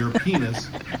 And your penis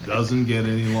doesn't get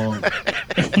any longer.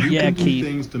 You Yeah, can do Keith.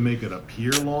 things to make it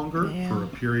appear longer for a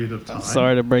period of time.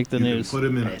 Sorry to break the You news. can put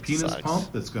him in a That penis sucks.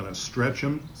 pump that's going to stretch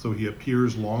him so he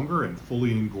appears longer and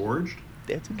fully engorged.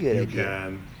 That's a good You idea.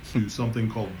 can do something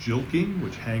called jilking,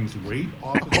 which hangs weight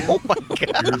off of him. Oh my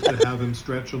God. Appears to have him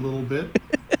stretch a little bit.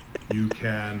 You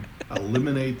can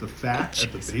eliminate the fat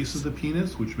at the base of the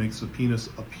penis, which makes the penis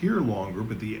appear longer,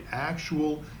 but the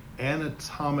actual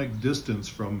anatomic distance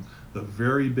from the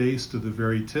very base to the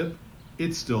very tip,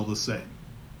 it's still the same.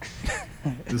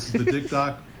 This is the Dick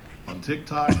Doc on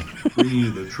TikTok, bringing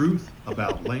you the truth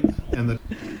about length and the...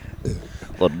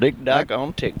 Well, Dick Doc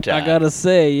on TikTok. I gotta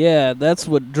say, yeah, that's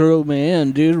what drew me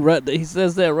in, dude. Right, he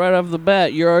says that right off the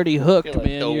bat. You're already hooked, You're like,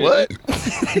 man. the You're- what?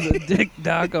 The Dick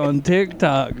Doc on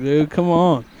TikTok, dude. Come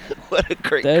on. What a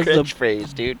great That's the-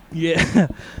 catchphrase, dude. Yeah,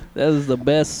 that is the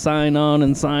best sign on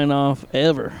and sign off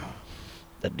ever.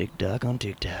 The Dick Doc on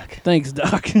TikTok. Thanks,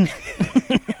 Doc.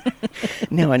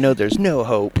 Now I know there's no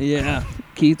hope. Yeah,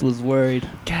 Keith was worried.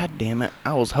 God damn it.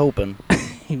 I was hoping.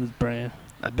 He was praying.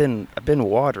 I've been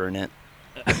watering it.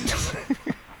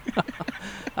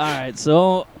 right,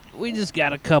 so we just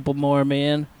got a couple more,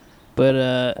 man.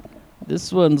 But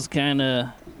this one's kind of,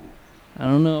 I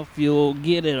don't know if you'll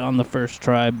get it on the first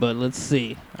try, but let's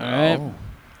see. All right. Oh.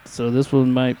 So this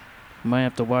one might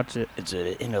have to watch it. Is it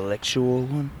an intellectual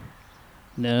one?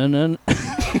 No.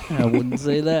 I wouldn't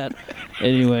say that.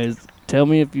 Anyways, tell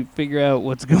me if you figure out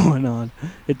what's going on.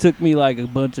 It took me like a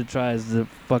bunch of tries to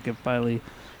fucking finally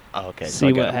Oh, okay, so see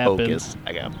I what gotta happened. focus.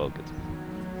 I gotta focus.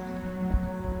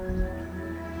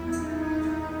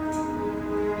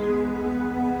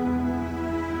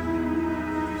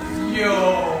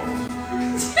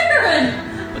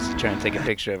 Was he trying to take a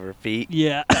picture of her feet?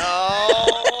 Yeah.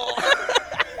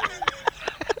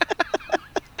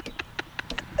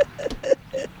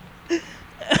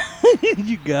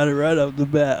 You got it right off the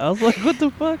bat. I was like, what the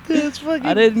fuck? That's fucking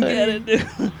I didn't funny. get it,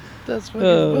 dude. That's fucking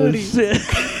Oh, funny. shit.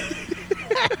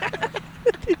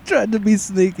 He tried to be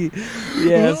sneaky.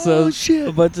 Yeah, so shit.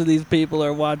 a bunch of these people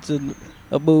are watching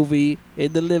a movie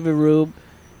in the living room,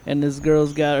 and this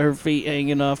girl's got her feet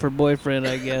hanging off her boyfriend,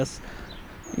 I guess.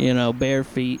 You know, bare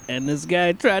feet. And this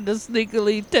guy tried to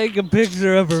sneakily take a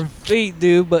picture of her feet,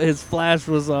 dude, but his flash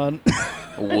was on.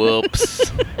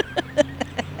 Whoops.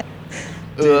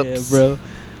 Yeah, Oops. bro.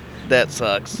 That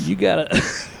sucks. You gotta...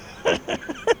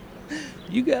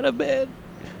 You gotta, man.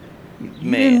 You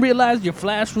Man. didn't realize your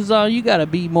flash was on. You gotta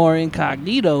be more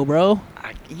incognito, bro.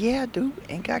 Yeah, dude.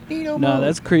 Incognito No, mode.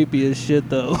 that's creepy as shit,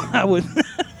 though. I would...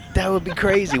 That would be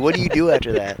crazy. What do you do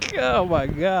after that? Oh, my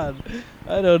God.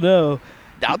 I don't know.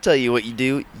 I'll tell you what you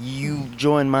do. You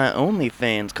join my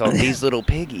OnlyFans called These Little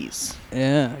Piggies.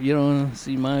 Yeah, you don't want to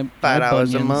see my $5 a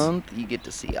bunions. month. You get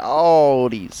to see all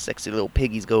these sexy little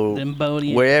piggies go Them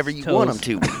bony wherever you toes. want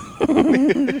them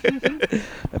to.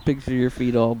 I picture your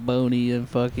feet all bony and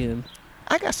fucking...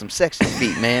 I got some sexy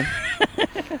feet, man.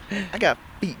 I got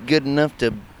feet good enough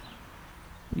to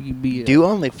You can be do a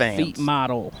OnlyFans. feet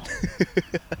model.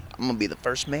 I'm gonna be the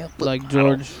first male foot Like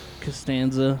model. George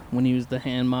Costanza when he was the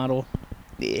hand model.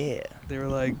 Yeah, They were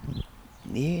like,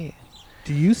 yeah.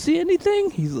 do you see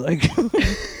anything? He's like...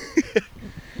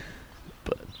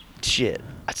 But shit,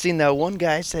 I seen that one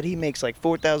guy said he makes like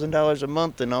 $4,000 a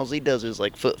month, and all he does is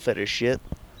like foot fetish shit.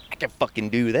 I can fucking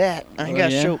do that. I ain't Oh,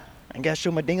 gotta yeah? show. I ain't gotta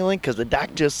show my ding-a-ling because the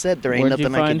doc just said there ain't Where'd you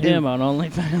nothing I can find do. him on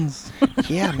OnlyFans?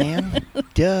 Yeah, man.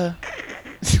 Duh.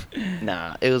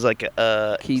 Nah, it was like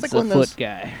Keith's it's a like one of foot those,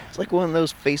 guy. it's like one of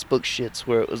those Facebook shits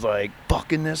where it was like,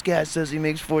 fucking this guy says he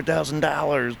makes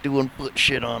 $4,000 doing foot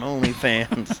shit on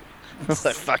OnlyFans. I was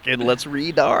like, fucking, let's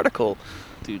read the article.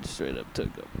 Dude straight up took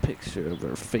a picture of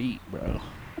her feet, bro.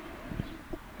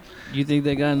 You think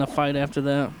they got in a fight after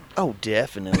that? Oh,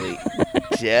 definitely.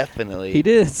 Definitely. He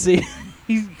did. See,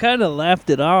 he kind of laughed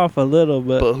it off a little,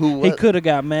 but who he was, could have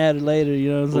got mad later.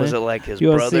 You know what I'm saying? was it like his You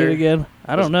want to see it brother? again?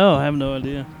 I Was- don't know. I have no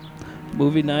idea.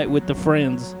 Movie night with the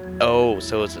friends. Oh,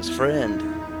 so it's his friend.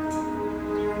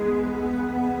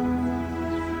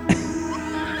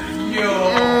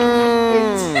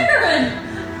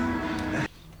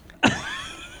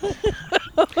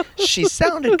 She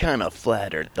sounded kind of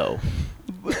flattered, though.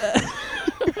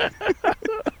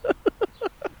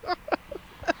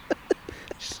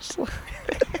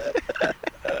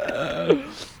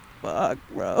 Fuck,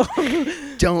 bro.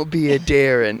 Don't be a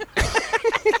Darren.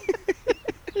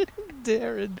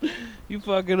 Darren. You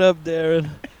fucking up, Darren.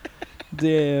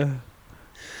 Damn.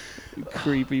 You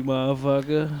creepy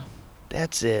motherfucker.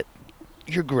 That's it.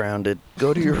 You're grounded.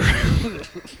 Go to your room.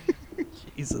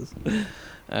 Jesus.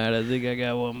 Alright, I think I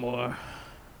got one more.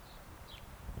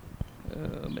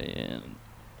 Oh, man.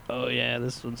 Oh, yeah,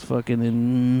 this one's fucking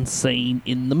insane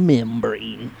in the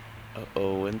membrane.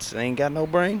 Uh-oh, and ain't got no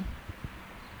brain?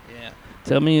 Yeah.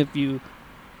 Tell me if you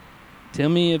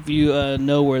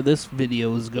know where this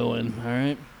video is going,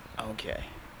 alright? Okay.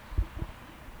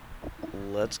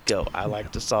 Let's go. I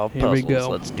like to solve Here we puzzles. go.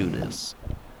 Let's do this.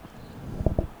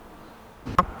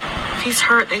 If he's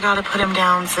hurt, they gotta put him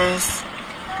down, sis.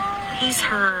 He's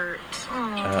hurt.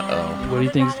 Uh-oh. What do you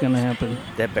think's gonna happen?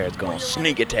 That bear's gonna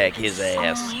sneak attack his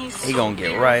ass. he's He so gonna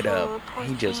get right up. beautiful,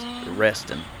 He just poor thing.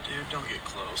 resting. Dude, don't get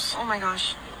close. Oh my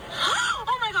gosh.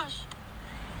 Oh my gosh.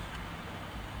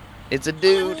 It's a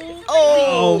dude.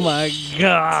 Oh my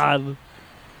god.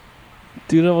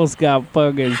 Dude almost got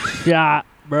fucking shot,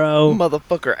 bro.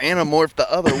 Motherfucker anamorphed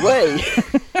the other way.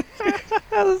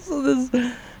 So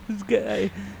this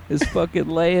guy is fucking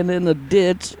laying in a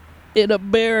ditch in a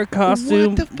bear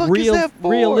costume. What the fuck is that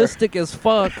for? Realistic as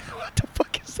fuck. What the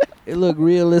fuck is that? It looked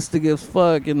realistic as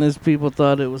fuck, and these people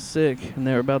thought it was sick, and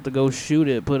they were about to go shoot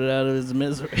it, put it out of his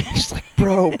misery. He's like,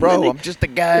 bro, I'm just a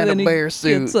guy And in then a bear he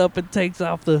suit. gets up and takes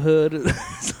off the hood.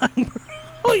 It's like,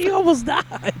 bro, you almost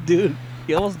died, dude.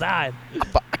 You almost died.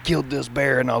 killed this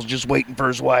bear and I was just waiting for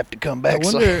his wife to come back. I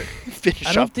wonder. So finish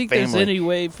I don't off think the there's family. any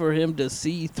way for him to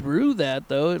see through that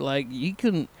though. Like he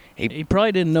couldn't. He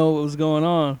probably didn't know what was going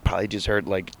on. Probably just heard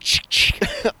like,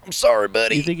 I'm sorry,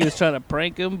 buddy. You think he was trying to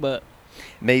prank him, but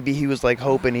maybe he was like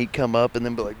hoping he'd come up and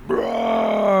then be like,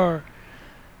 "Roar."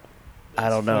 I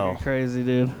don't know. fucking crazy,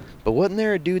 dude. But wasn't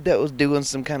there a dude that was doing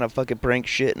some kind of fucking prank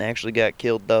shit and actually got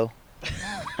killed though?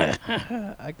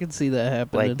 I can see that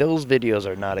happening. Like those videos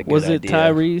are not a good Was it idea.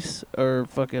 Tyrese or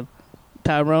fucking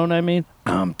Tyrone? I mean,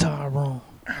 I'm Tyrone.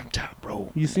 I'm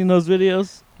Tyrone. You seen those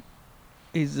videos?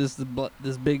 He's just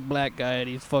this big black guy, and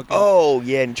he's fucking. Oh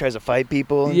yeah, and he tries to fight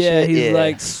people. And yeah, shit? he's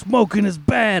like smoking is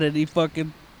bad, and he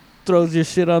fucking throws your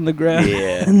shit on the ground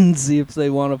Yeah. and see if they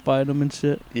want to fight him and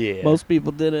shit. Yeah. Most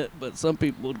people didn't, but some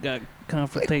people got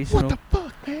confrontational. What the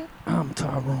fuck, man? I'm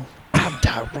Tyrone. I'm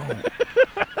Tyrone.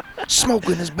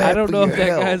 Smoking is bad. I don't for know your if that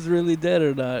health. guy's really dead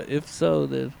or not. If so,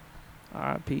 then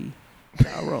R.I.P.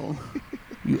 Tyrone.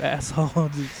 You asshole.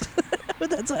 But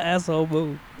that's an asshole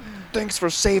move. Thanks for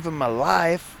saving my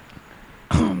life.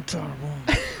 I'm Tyrone.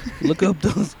 Look up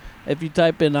those. If you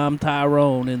type in "I'm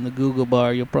Tyrone" in the Google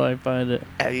bar, you'll probably find it.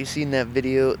 Have you seen that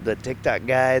video? The TikTok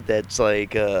guy that's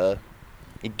like,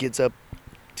 he gets up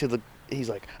to the. He's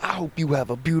like, I hope you have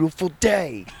a beautiful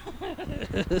day.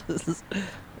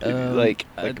 like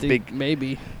I a think big,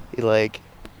 maybe. he like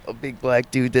a big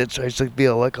black dude that tries to be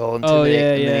like all intimidating. Oh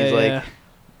yeah, and yeah, then he's yeah. like,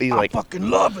 he's I like, fucking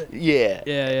love it. yeah,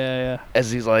 Yeah.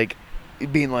 as he's like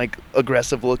being like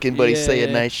aggressive looking, but he's Yeah, saying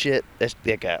yeah. nice shit. That's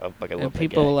that guy. I fucking love And that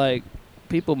people guy. like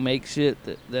people make shit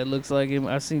that looks like him.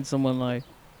 I've seen someone like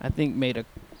I think made a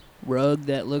rug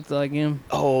that looked like him.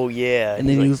 Oh yeah, And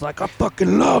then he was like, I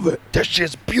fucking love it. that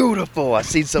shit's beautiful. I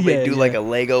seen somebody Yeah, do like yeah. a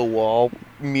Lego wall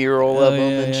mural of Oh,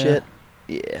 him yeah, and yeah. shit.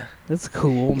 Yeah, That's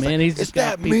cool, man. He's "Is just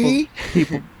got that people, me?"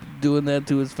 people doing that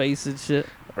to his face and shit.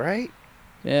 right.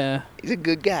 Yeah. He's a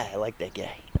good guy. I like that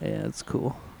guy. Yeah, it's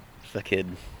cool.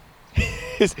 Fucking.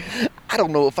 I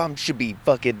don't know if I should be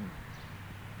fucking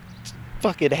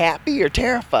happy or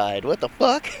terrified. What the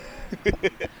fuck?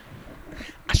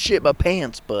 I shit my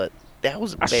pants, but that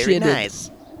was I very shitted.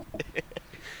 nice.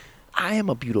 I am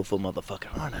a beautiful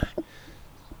motherfucker, aren't I?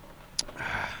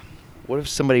 What if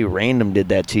somebody random did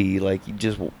that to you? Like you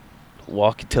just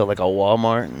walk into like a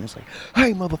Walmart and it's like,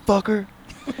 "Hey, motherfucker,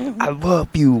 I love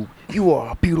you. You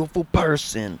are a beautiful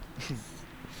person."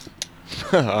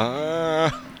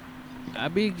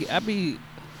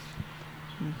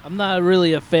 I'm not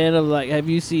really a fan of like. Have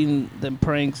you seen them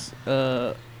pranks?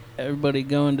 Everybody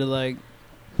going to like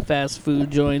fast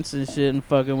food joints and shit and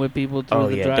fucking with people through Oh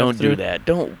the yeah, drive-thru. don't do that.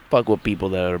 Don't fuck with people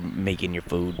that are making your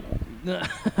food.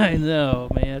 I know,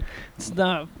 man. It's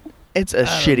not. It's a I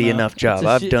don't shitty know. enough job. It's a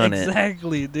I've shit- done it.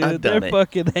 Exactly, dude. I've They done it.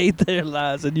 fucking hate their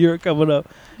lives, and you're coming up.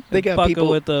 They and got fucking people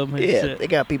with them. And Yeah, shit. they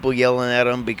got people yelling at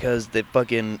them because they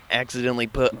fucking accidentally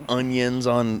put onions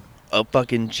on a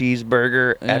fucking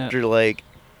cheeseburger Yeah. after like,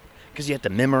 because you have to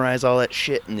memorize all that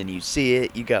shit and then you see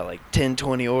it. You got like 10,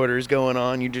 20 orders going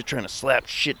on. You're just trying to slap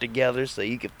shit together so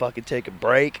you can fucking take a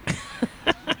break.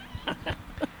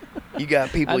 You got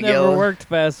people I never yelling. worked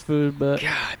fast food, but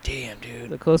God damn, dude.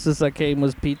 the closest I came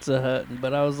was Pizza Hut.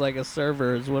 But I was like a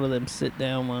server, is one of them sit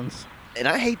down ones. And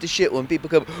I hate the shit when people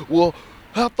come, well,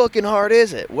 how fucking hard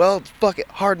is it? Well, it's fucking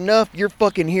hard enough. You're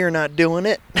fucking here not doing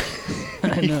it.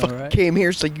 I You know, fucking right? came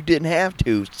here so you didn't have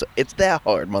to. So it's that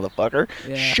hard, motherfucker.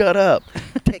 Yeah. Shut up.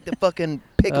 Take the fucking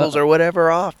pickles or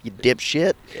whatever off, you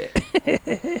dipshit.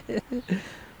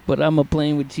 But I'm a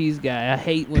plain with cheese guy. I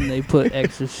hate when they put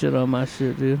extra shit on my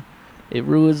shit, dude. It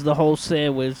ruins the whole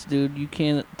sandwich, dude. You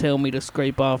can't tell me to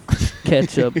scrape off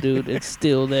ketchup, dude. It's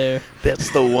still there.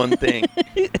 That's the one thing.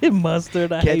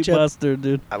 Mustard, I hate Ketchup? mustard,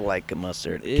 dude. I like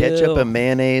mustard. Ew. Ketchup and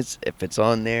mayonnaise, if it's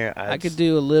on there, I could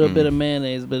do a little Mm. bit of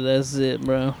mayonnaise, but that's it,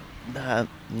 bro. Not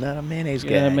a mayonnaise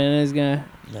You're not guy. a mayonnaise guy?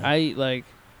 No. I eat like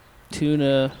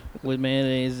tuna with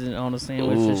mayonnaise and on a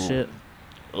sandwich and Ooh. shit.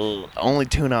 Ugh. Only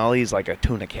tuna I'll eat is like a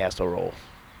tuna casserole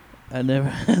I never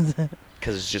had that.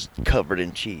 because it's just covered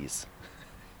in cheese.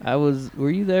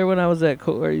 Were you there when I was at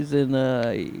Corey's and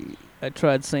I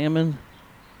tried salmon?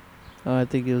 Oh, I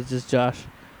think it was just Josh.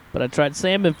 But I tried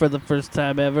salmon for the first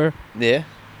time ever. Yeah?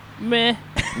 Meh.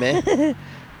 Man?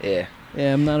 Yeah.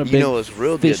 Yeah, I'm not a You big know what's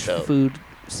real good, fish though?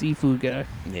 seafood guy.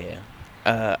 Yeah.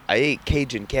 I ate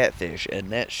Cajun catfish,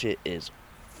 and that shit is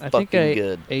I fucking think I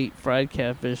good. ate fried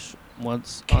catfish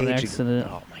once on Cajun- accident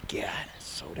Oh my god, it's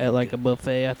so damn at like good. a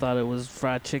buffet. I thought it was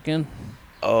fried chicken.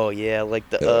 Oh yeah, like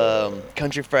the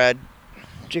country fried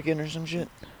chicken or some shit.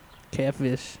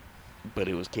 Catfish. But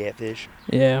it was catfish.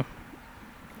 Yeah.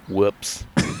 Whoops.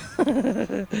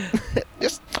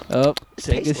 Just Oh,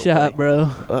 take a tasteful shot, thing. bro.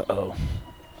 Uh oh.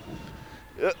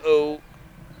 Uh-oh.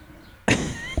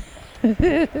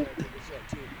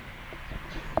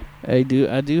 I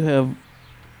do have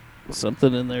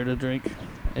something in there to drink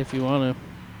if you want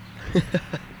to.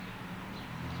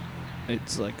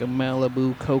 It's like a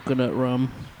Malibu coconut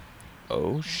rum.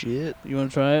 Oh, shit. You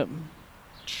want to try it?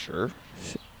 Sure.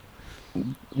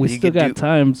 We You still could got do-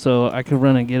 time, so I can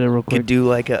run and get it real quick. Could do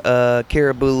like a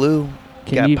Caribou Lou.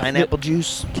 Can Got you pineapple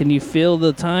juice? Can you feel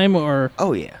the time, or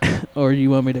Oh, yeah. or you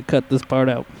want me to cut this part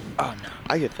out? Oh, no.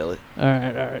 I can feel it. All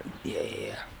right.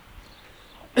 Yeah.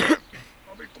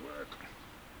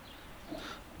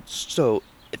 So,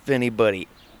 if anybody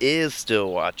is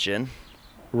still watching,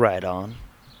 right on.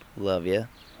 Love ya.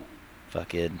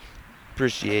 Fucking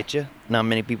appreciate you. Not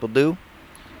many people do.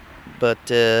 But,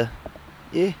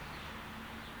 yeah.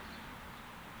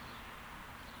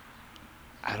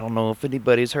 I don't know if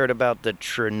anybody's heard about the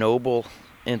Chernobyl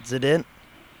incident,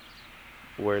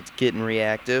 where it's getting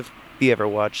reactive. If you ever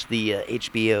watched the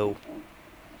HBO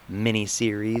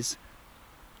miniseries,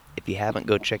 if you haven't,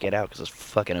 go check it out because it's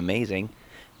fucking amazing.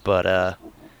 But,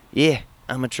 yeah,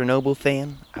 I'm a Chernobyl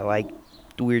fan. I like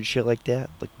weird shit like that,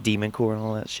 like Demon Core and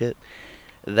all that shit.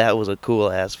 That was a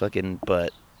cool ass fucking,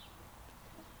 but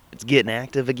it's getting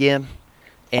active again.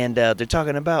 And they're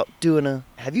talking about doing a.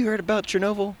 Have you heard about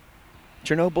Chernobyl?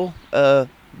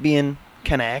 Being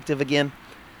kind of active again.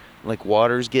 Like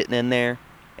water's getting in there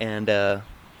and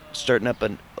starting up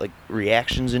like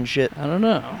reactions and shit. I don't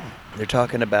know. They're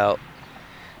talking about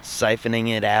siphoning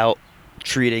it out,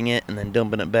 treating it, and then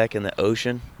dumping it back in the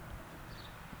ocean.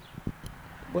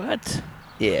 What?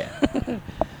 Yeah.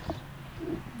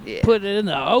 Yeah. Put it in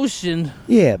the ocean.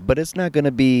 Yeah, but it's not going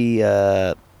to be,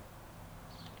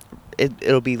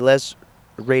 it'll be less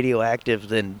radioactive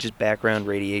than just background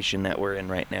radiation that we're in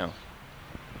right now.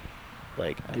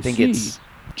 Like, I think see. it's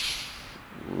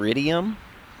tritium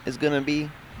is going to be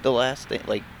the last thing,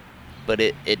 like, but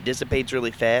it dissipates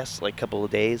really fast, like a couple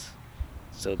of days,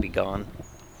 so it'll be gone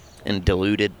and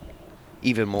diluted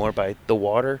even more by the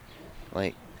water,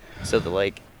 like, so the,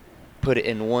 like, put it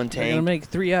in one They're gonna tank. make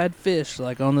three-eyed fish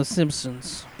like on The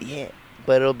Simpsons. Yeah,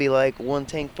 but it'll be like one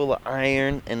tank full of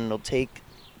iron, and it'll take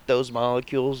those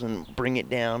molecules and bring it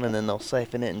down, and then they'll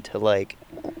siphon it into like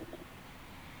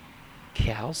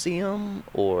calcium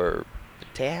or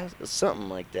potassium, something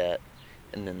like that,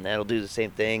 and then that'll do the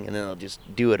same thing, and then they'll just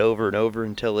do it over and over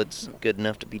until it's good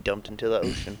enough to be dumped into the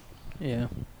ocean. Yeah.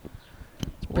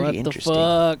 It's pretty What the interesting.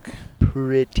 fuck?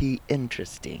 Pretty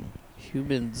interesting.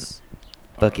 Humans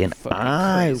Fucking are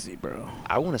fucking crazy, bro.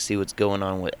 I want to see what's going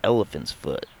on with elephant's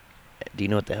foot. Do you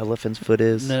know what the elephant's foot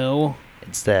is? No.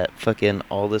 It's that fucking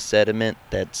all the sediment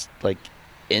that's like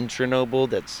in Chernobyl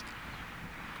that's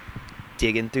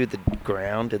digging through the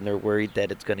ground, and they're worried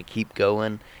that it's going to keep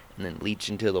going and then leach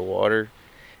into the water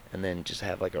and then just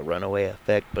have like a runaway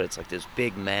effect. But it's like this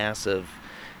big mass of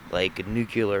like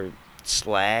nuclear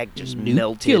slag, just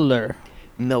Nuclear.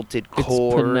 melted It's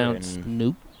core pronounced and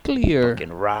nuclear.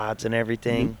 fucking rods and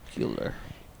everything. Nuclear.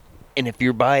 And if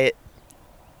you're by it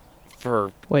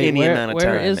for Wait, any amount of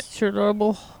where time, is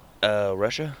Chernobyl?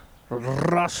 Russia?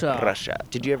 Russia. Russia.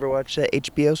 Did you ever watch that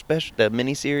HBO special, the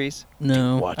miniseries?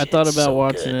 No, Dude, watch I it. thought It's about so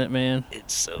watching good. it, man.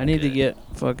 It's so I need to good. get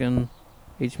fucking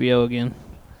HBO again.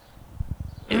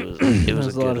 It was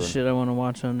There's a a lot good of one. shit I want to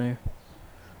watch on there.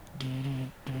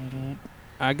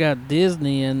 I got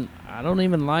Disney and I don't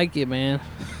even like it, man.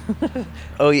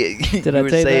 Oh yeah, Did you I were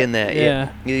tell you saying that? that.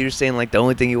 Yeah. You were saying like the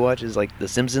only thing you watch is like The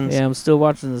Simpsons. Yeah, I'm still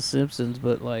watching The Simpsons,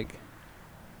 but like,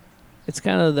 it's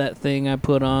kind of that thing I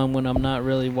put on when I'm not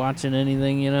really watching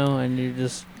anything, you know, and you're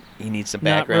just You need some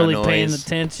not background really paying noise.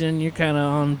 attention. You're kind of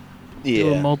on Yeah.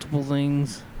 doing multiple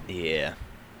things. Yeah.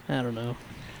 I don't know,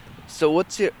 So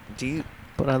what's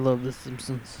but I love The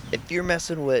Simpsons. if you're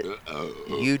messing with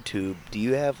YouTube, do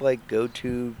you have like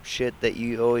go-to shit that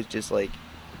you always just like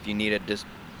if you needed just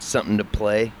something to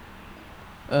play,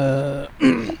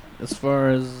 As far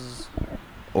as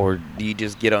or do you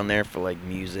just get on there for like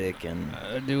music and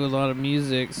I do a lot of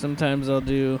music. Sometimes I'll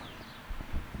do.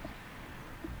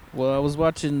 Well, I was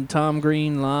watching Tom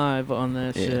Green live on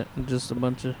that Yeah. shit. Just a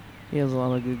bunch of. He has a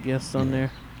lot of good guests on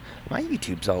there. My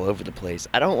YouTube's all over the place.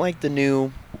 I don't like the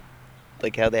new,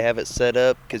 like how they have it set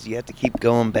up, because you have to keep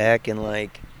going back and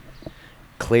like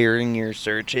clearing your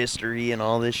search history and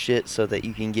all this shit so that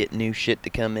you can get new shit to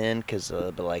come in. Because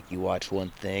but like you watch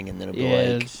one thing and then it'll Yeah,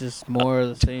 be like it's just more of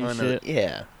the same ton of- shit.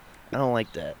 yeah, I don't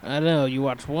like that. I know. You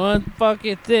watch one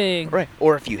fucking thing. Right.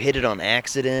 Or if you hit it on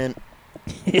accident.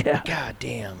 Yeah. God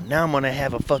damn. Now I'm gonna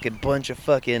have a fucking bunch of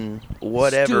fucking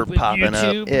whatever Stupid popping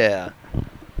YouTube. up. Yeah.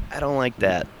 I don't like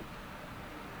that.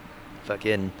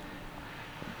 Fucking.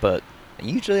 But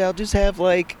usually I'll just have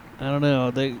like I don't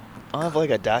know. I'll have like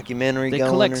a documentary They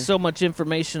going. collect so much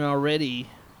information already.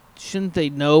 Shouldn't they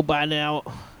know by now?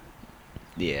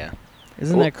 Yeah.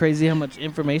 Isn't that crazy how much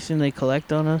information they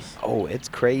collect on us? Oh, it's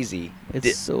crazy.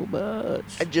 It's so much.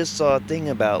 I just saw a thing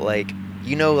about like,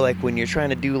 like when you're trying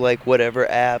to do like whatever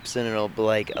apps and it'll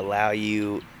like allow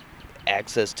you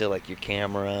access to like your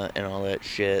camera and all that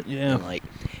shit. Yeah. And like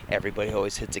everybody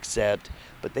always hits accept,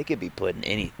 but they could be putting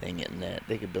anything in that.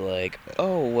 They could be like,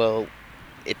 oh well,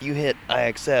 if you hit I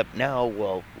accept now,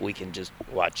 well we can just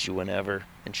watch you whenever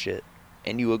and shit.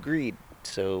 And you agreed,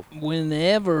 so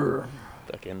whenever.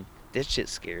 Fucking this shit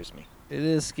scares me. It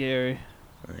is scary.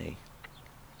 Like,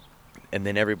 and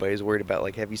then everybody's worried about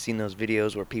like, have you seen those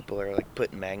videos where people are like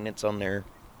putting magnets on their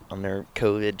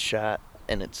COVID shot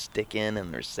and it's sticking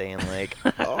and they're saying like,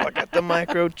 oh, I got the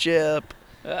microchip.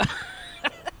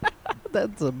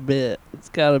 That's a bit. It's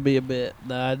got to be a bit.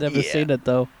 Nah, I've never seen it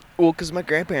though. Well, because my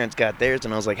grandparents got theirs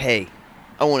and I was like, hey,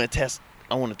 I want to test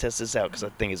this out because I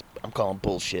think I'm calling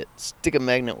bullshit. Stick a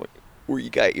magnet where you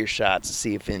got your shots to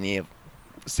see if any of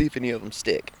them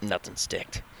stick. Nothing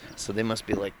sticked. So they must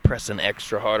be like pressing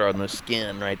extra harder on the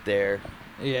skin right there.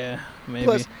 Yeah, maybe.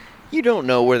 Plus, you don't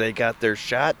know where they got their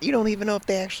shot. You don't even know if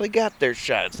they actually got their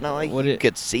shot. It's not like you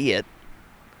could see it.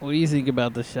 What do you think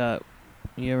about the shot?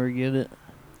 You ever get it?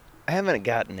 I haven't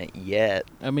gotten it yet.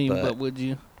 I mean, but would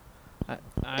you?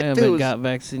 I haven't got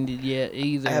vaccinated yet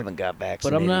either. I haven't got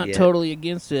vaccinated but I'm not yet. totally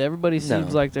against it. Everybody seems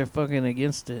No. like they're fucking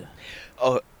against it.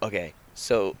 Oh, okay.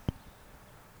 So,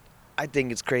 I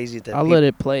think it's crazy that I'll let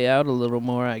it play out a little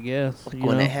more, I guess.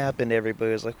 when it happened,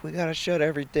 everybody was like, we gotta shut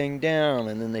everything down.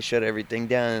 And then they shut everything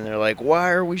down, and they're like,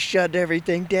 why are we shutting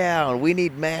everything down? We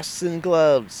need masks and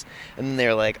gloves. And then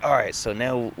they're like, all right, so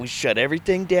now we shut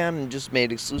everything down and just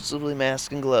made exclusively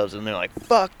masks and gloves. And they're like,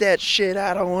 fuck that shit,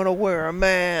 I don't want to wear a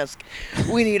mask.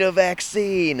 We need a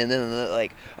vaccine. And then they're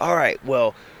like, all right,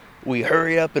 well, we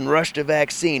hurry up and rush the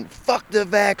vaccine. Fuck the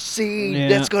vaccine. Yeah.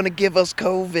 That's going to give us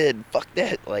COVID. Fuck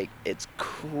that. Like, it's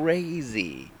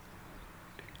crazy.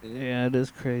 Yeah, it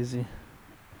is crazy.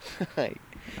 Like,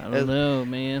 I don't know,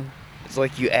 man. it's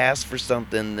like you ask for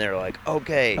something, they're like,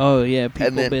 okay. Oh, yeah, people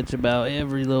And then- bitch about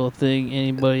every little thing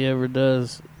anybody ever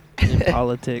does in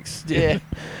politics. Yeah.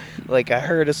 Like, I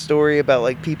heard a story about,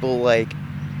 like, people, like,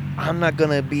 I'm not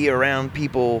going to be around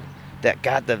people that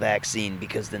got the vaccine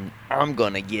because then I'm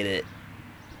going to get it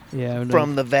Yeah,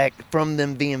 from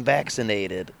them being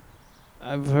vaccinated.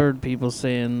 I've heard people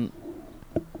saying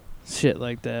shit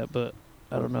like that, but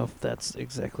I don't know if that's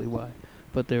exactly why.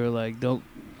 But they were like,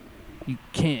 you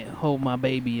can't hold my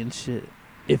baby and shit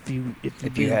if you've been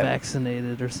haven't.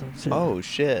 vaccinated or some shit. Oh,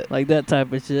 shit. Like that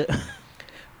type of shit.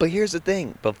 But here's the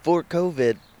thing. Before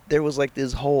COVID, there was like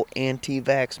this whole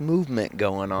anti-vax movement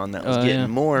going on that was Oh, getting yeah.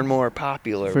 more and more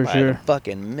popular For by sure. the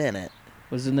fucking minute.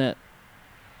 Wasn't that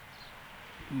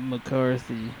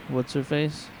McCarthy? What's her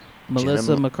face? Jenna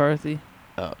Melissa McCarthy?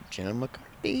 Oh, Jenna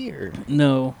McCarthy or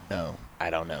No. no? I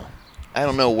don't know. I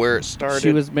don't know where it started.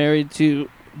 She was married to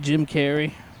Jim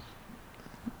Carrey.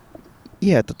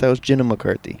 Yeah, I thought that was Jenna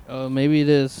McCarthy. Oh, maybe it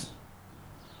is.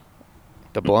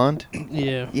 The blonde?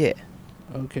 Yeah. Yeah.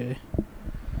 Okay.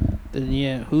 Then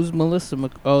yeah, who's Melissa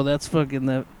Oh, that's fucking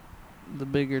the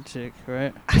bigger chick,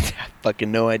 right? I fucking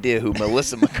no idea who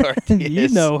Melissa McCarthy is. You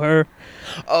know her.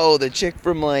 Oh, the chick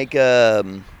from like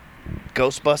Ghostbusters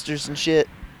and shit.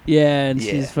 Yeah, and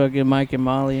Yeah. she's fucking Mike and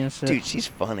Molly and shit. Dude, she's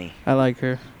funny. I like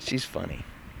her. She's funny.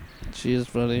 She is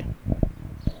funny.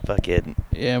 Fucking.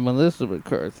 Yeah, Melissa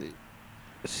McCarthy.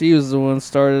 She was the one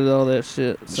started all that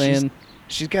shit, saying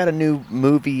She's got a new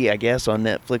movie, I guess, on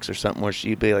Netflix or something where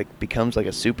she becomes like a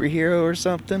superhero or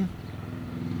something.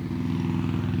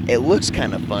 It looks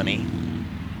kind of funny.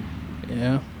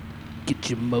 yeah, get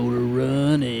your motor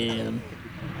running.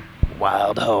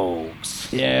 Wild hogs.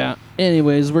 Yeah.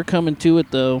 Anyways, we're coming to it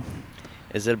though.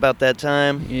 Is it about that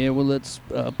time? Yeah, well, let's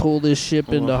pull this ship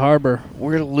into harbor.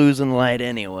 We're losing light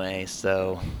anyway,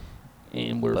 so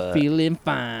And we're But- feeling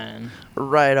fine.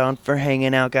 right on for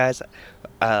hanging out, guys.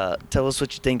 Tell us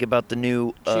what you think about the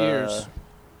new. Cheers.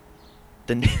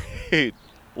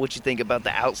 What you think about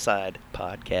the Outside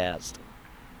podcast?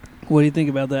 What do you think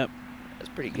about that? That's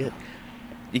pretty good.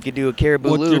 You could do a Caribou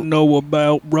What you Lou. know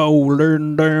about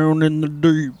rolling down in the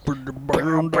deep with the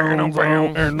brown down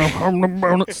and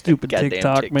the stupid Goddamn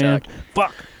TikTok, man.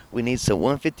 Fuck. We need some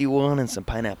 151 and some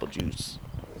pineapple juice.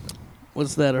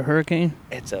 What's that? A hurricane?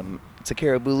 It's a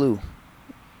Caribou Lou.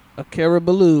 A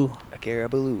caribou? A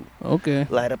Caribou Lou. Okay.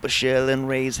 Light up a shell and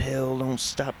raise hell. Don't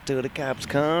stop till the cops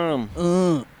come.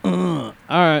 All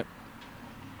right.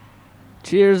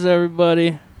 Cheers,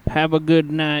 everybody. Have a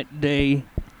good night, day,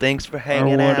 Thanks for or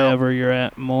hanging out. whatever you're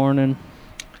at, morning.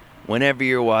 whenever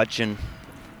you're watching.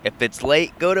 If it's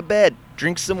late, go to bed.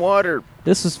 Drink some water.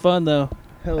 This is fun though.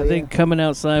 I think coming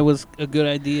outside was a good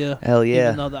idea. Hell yeah.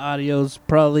 Even though the audio's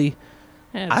probably,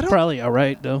 it's probably all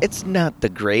right though. It's not the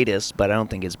greatest, but I don't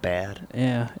think it's bad.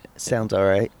 Yeah. It sounds all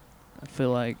right. I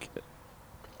feel like.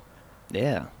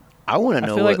 Yeah. I want to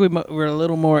know. I feel like we're a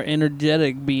little more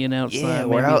energetic being outside. Yeah, Maybe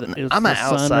we're out. it's I'm the an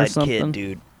sun or outside something. kid,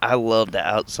 dude. I love the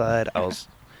outside.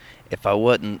 If I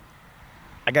wasn't,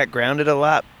 I got grounded a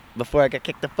lot before I got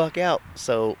kicked the fuck out.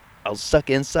 So I was stuck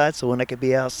inside. So when I could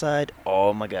be outside,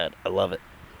 oh my god, I love it.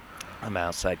 I'm an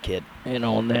outside kid. And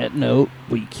on that note,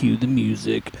 we cue the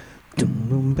music.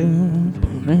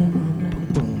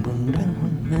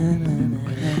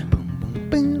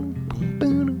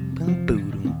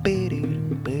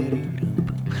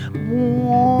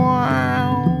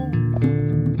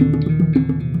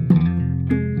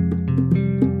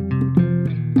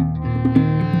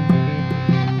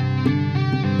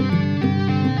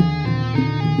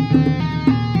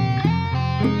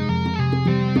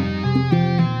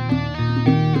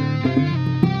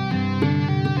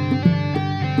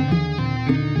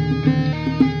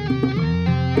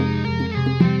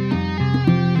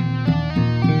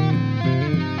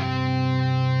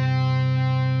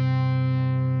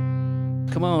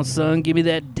 Come on, son, give me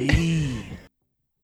that D.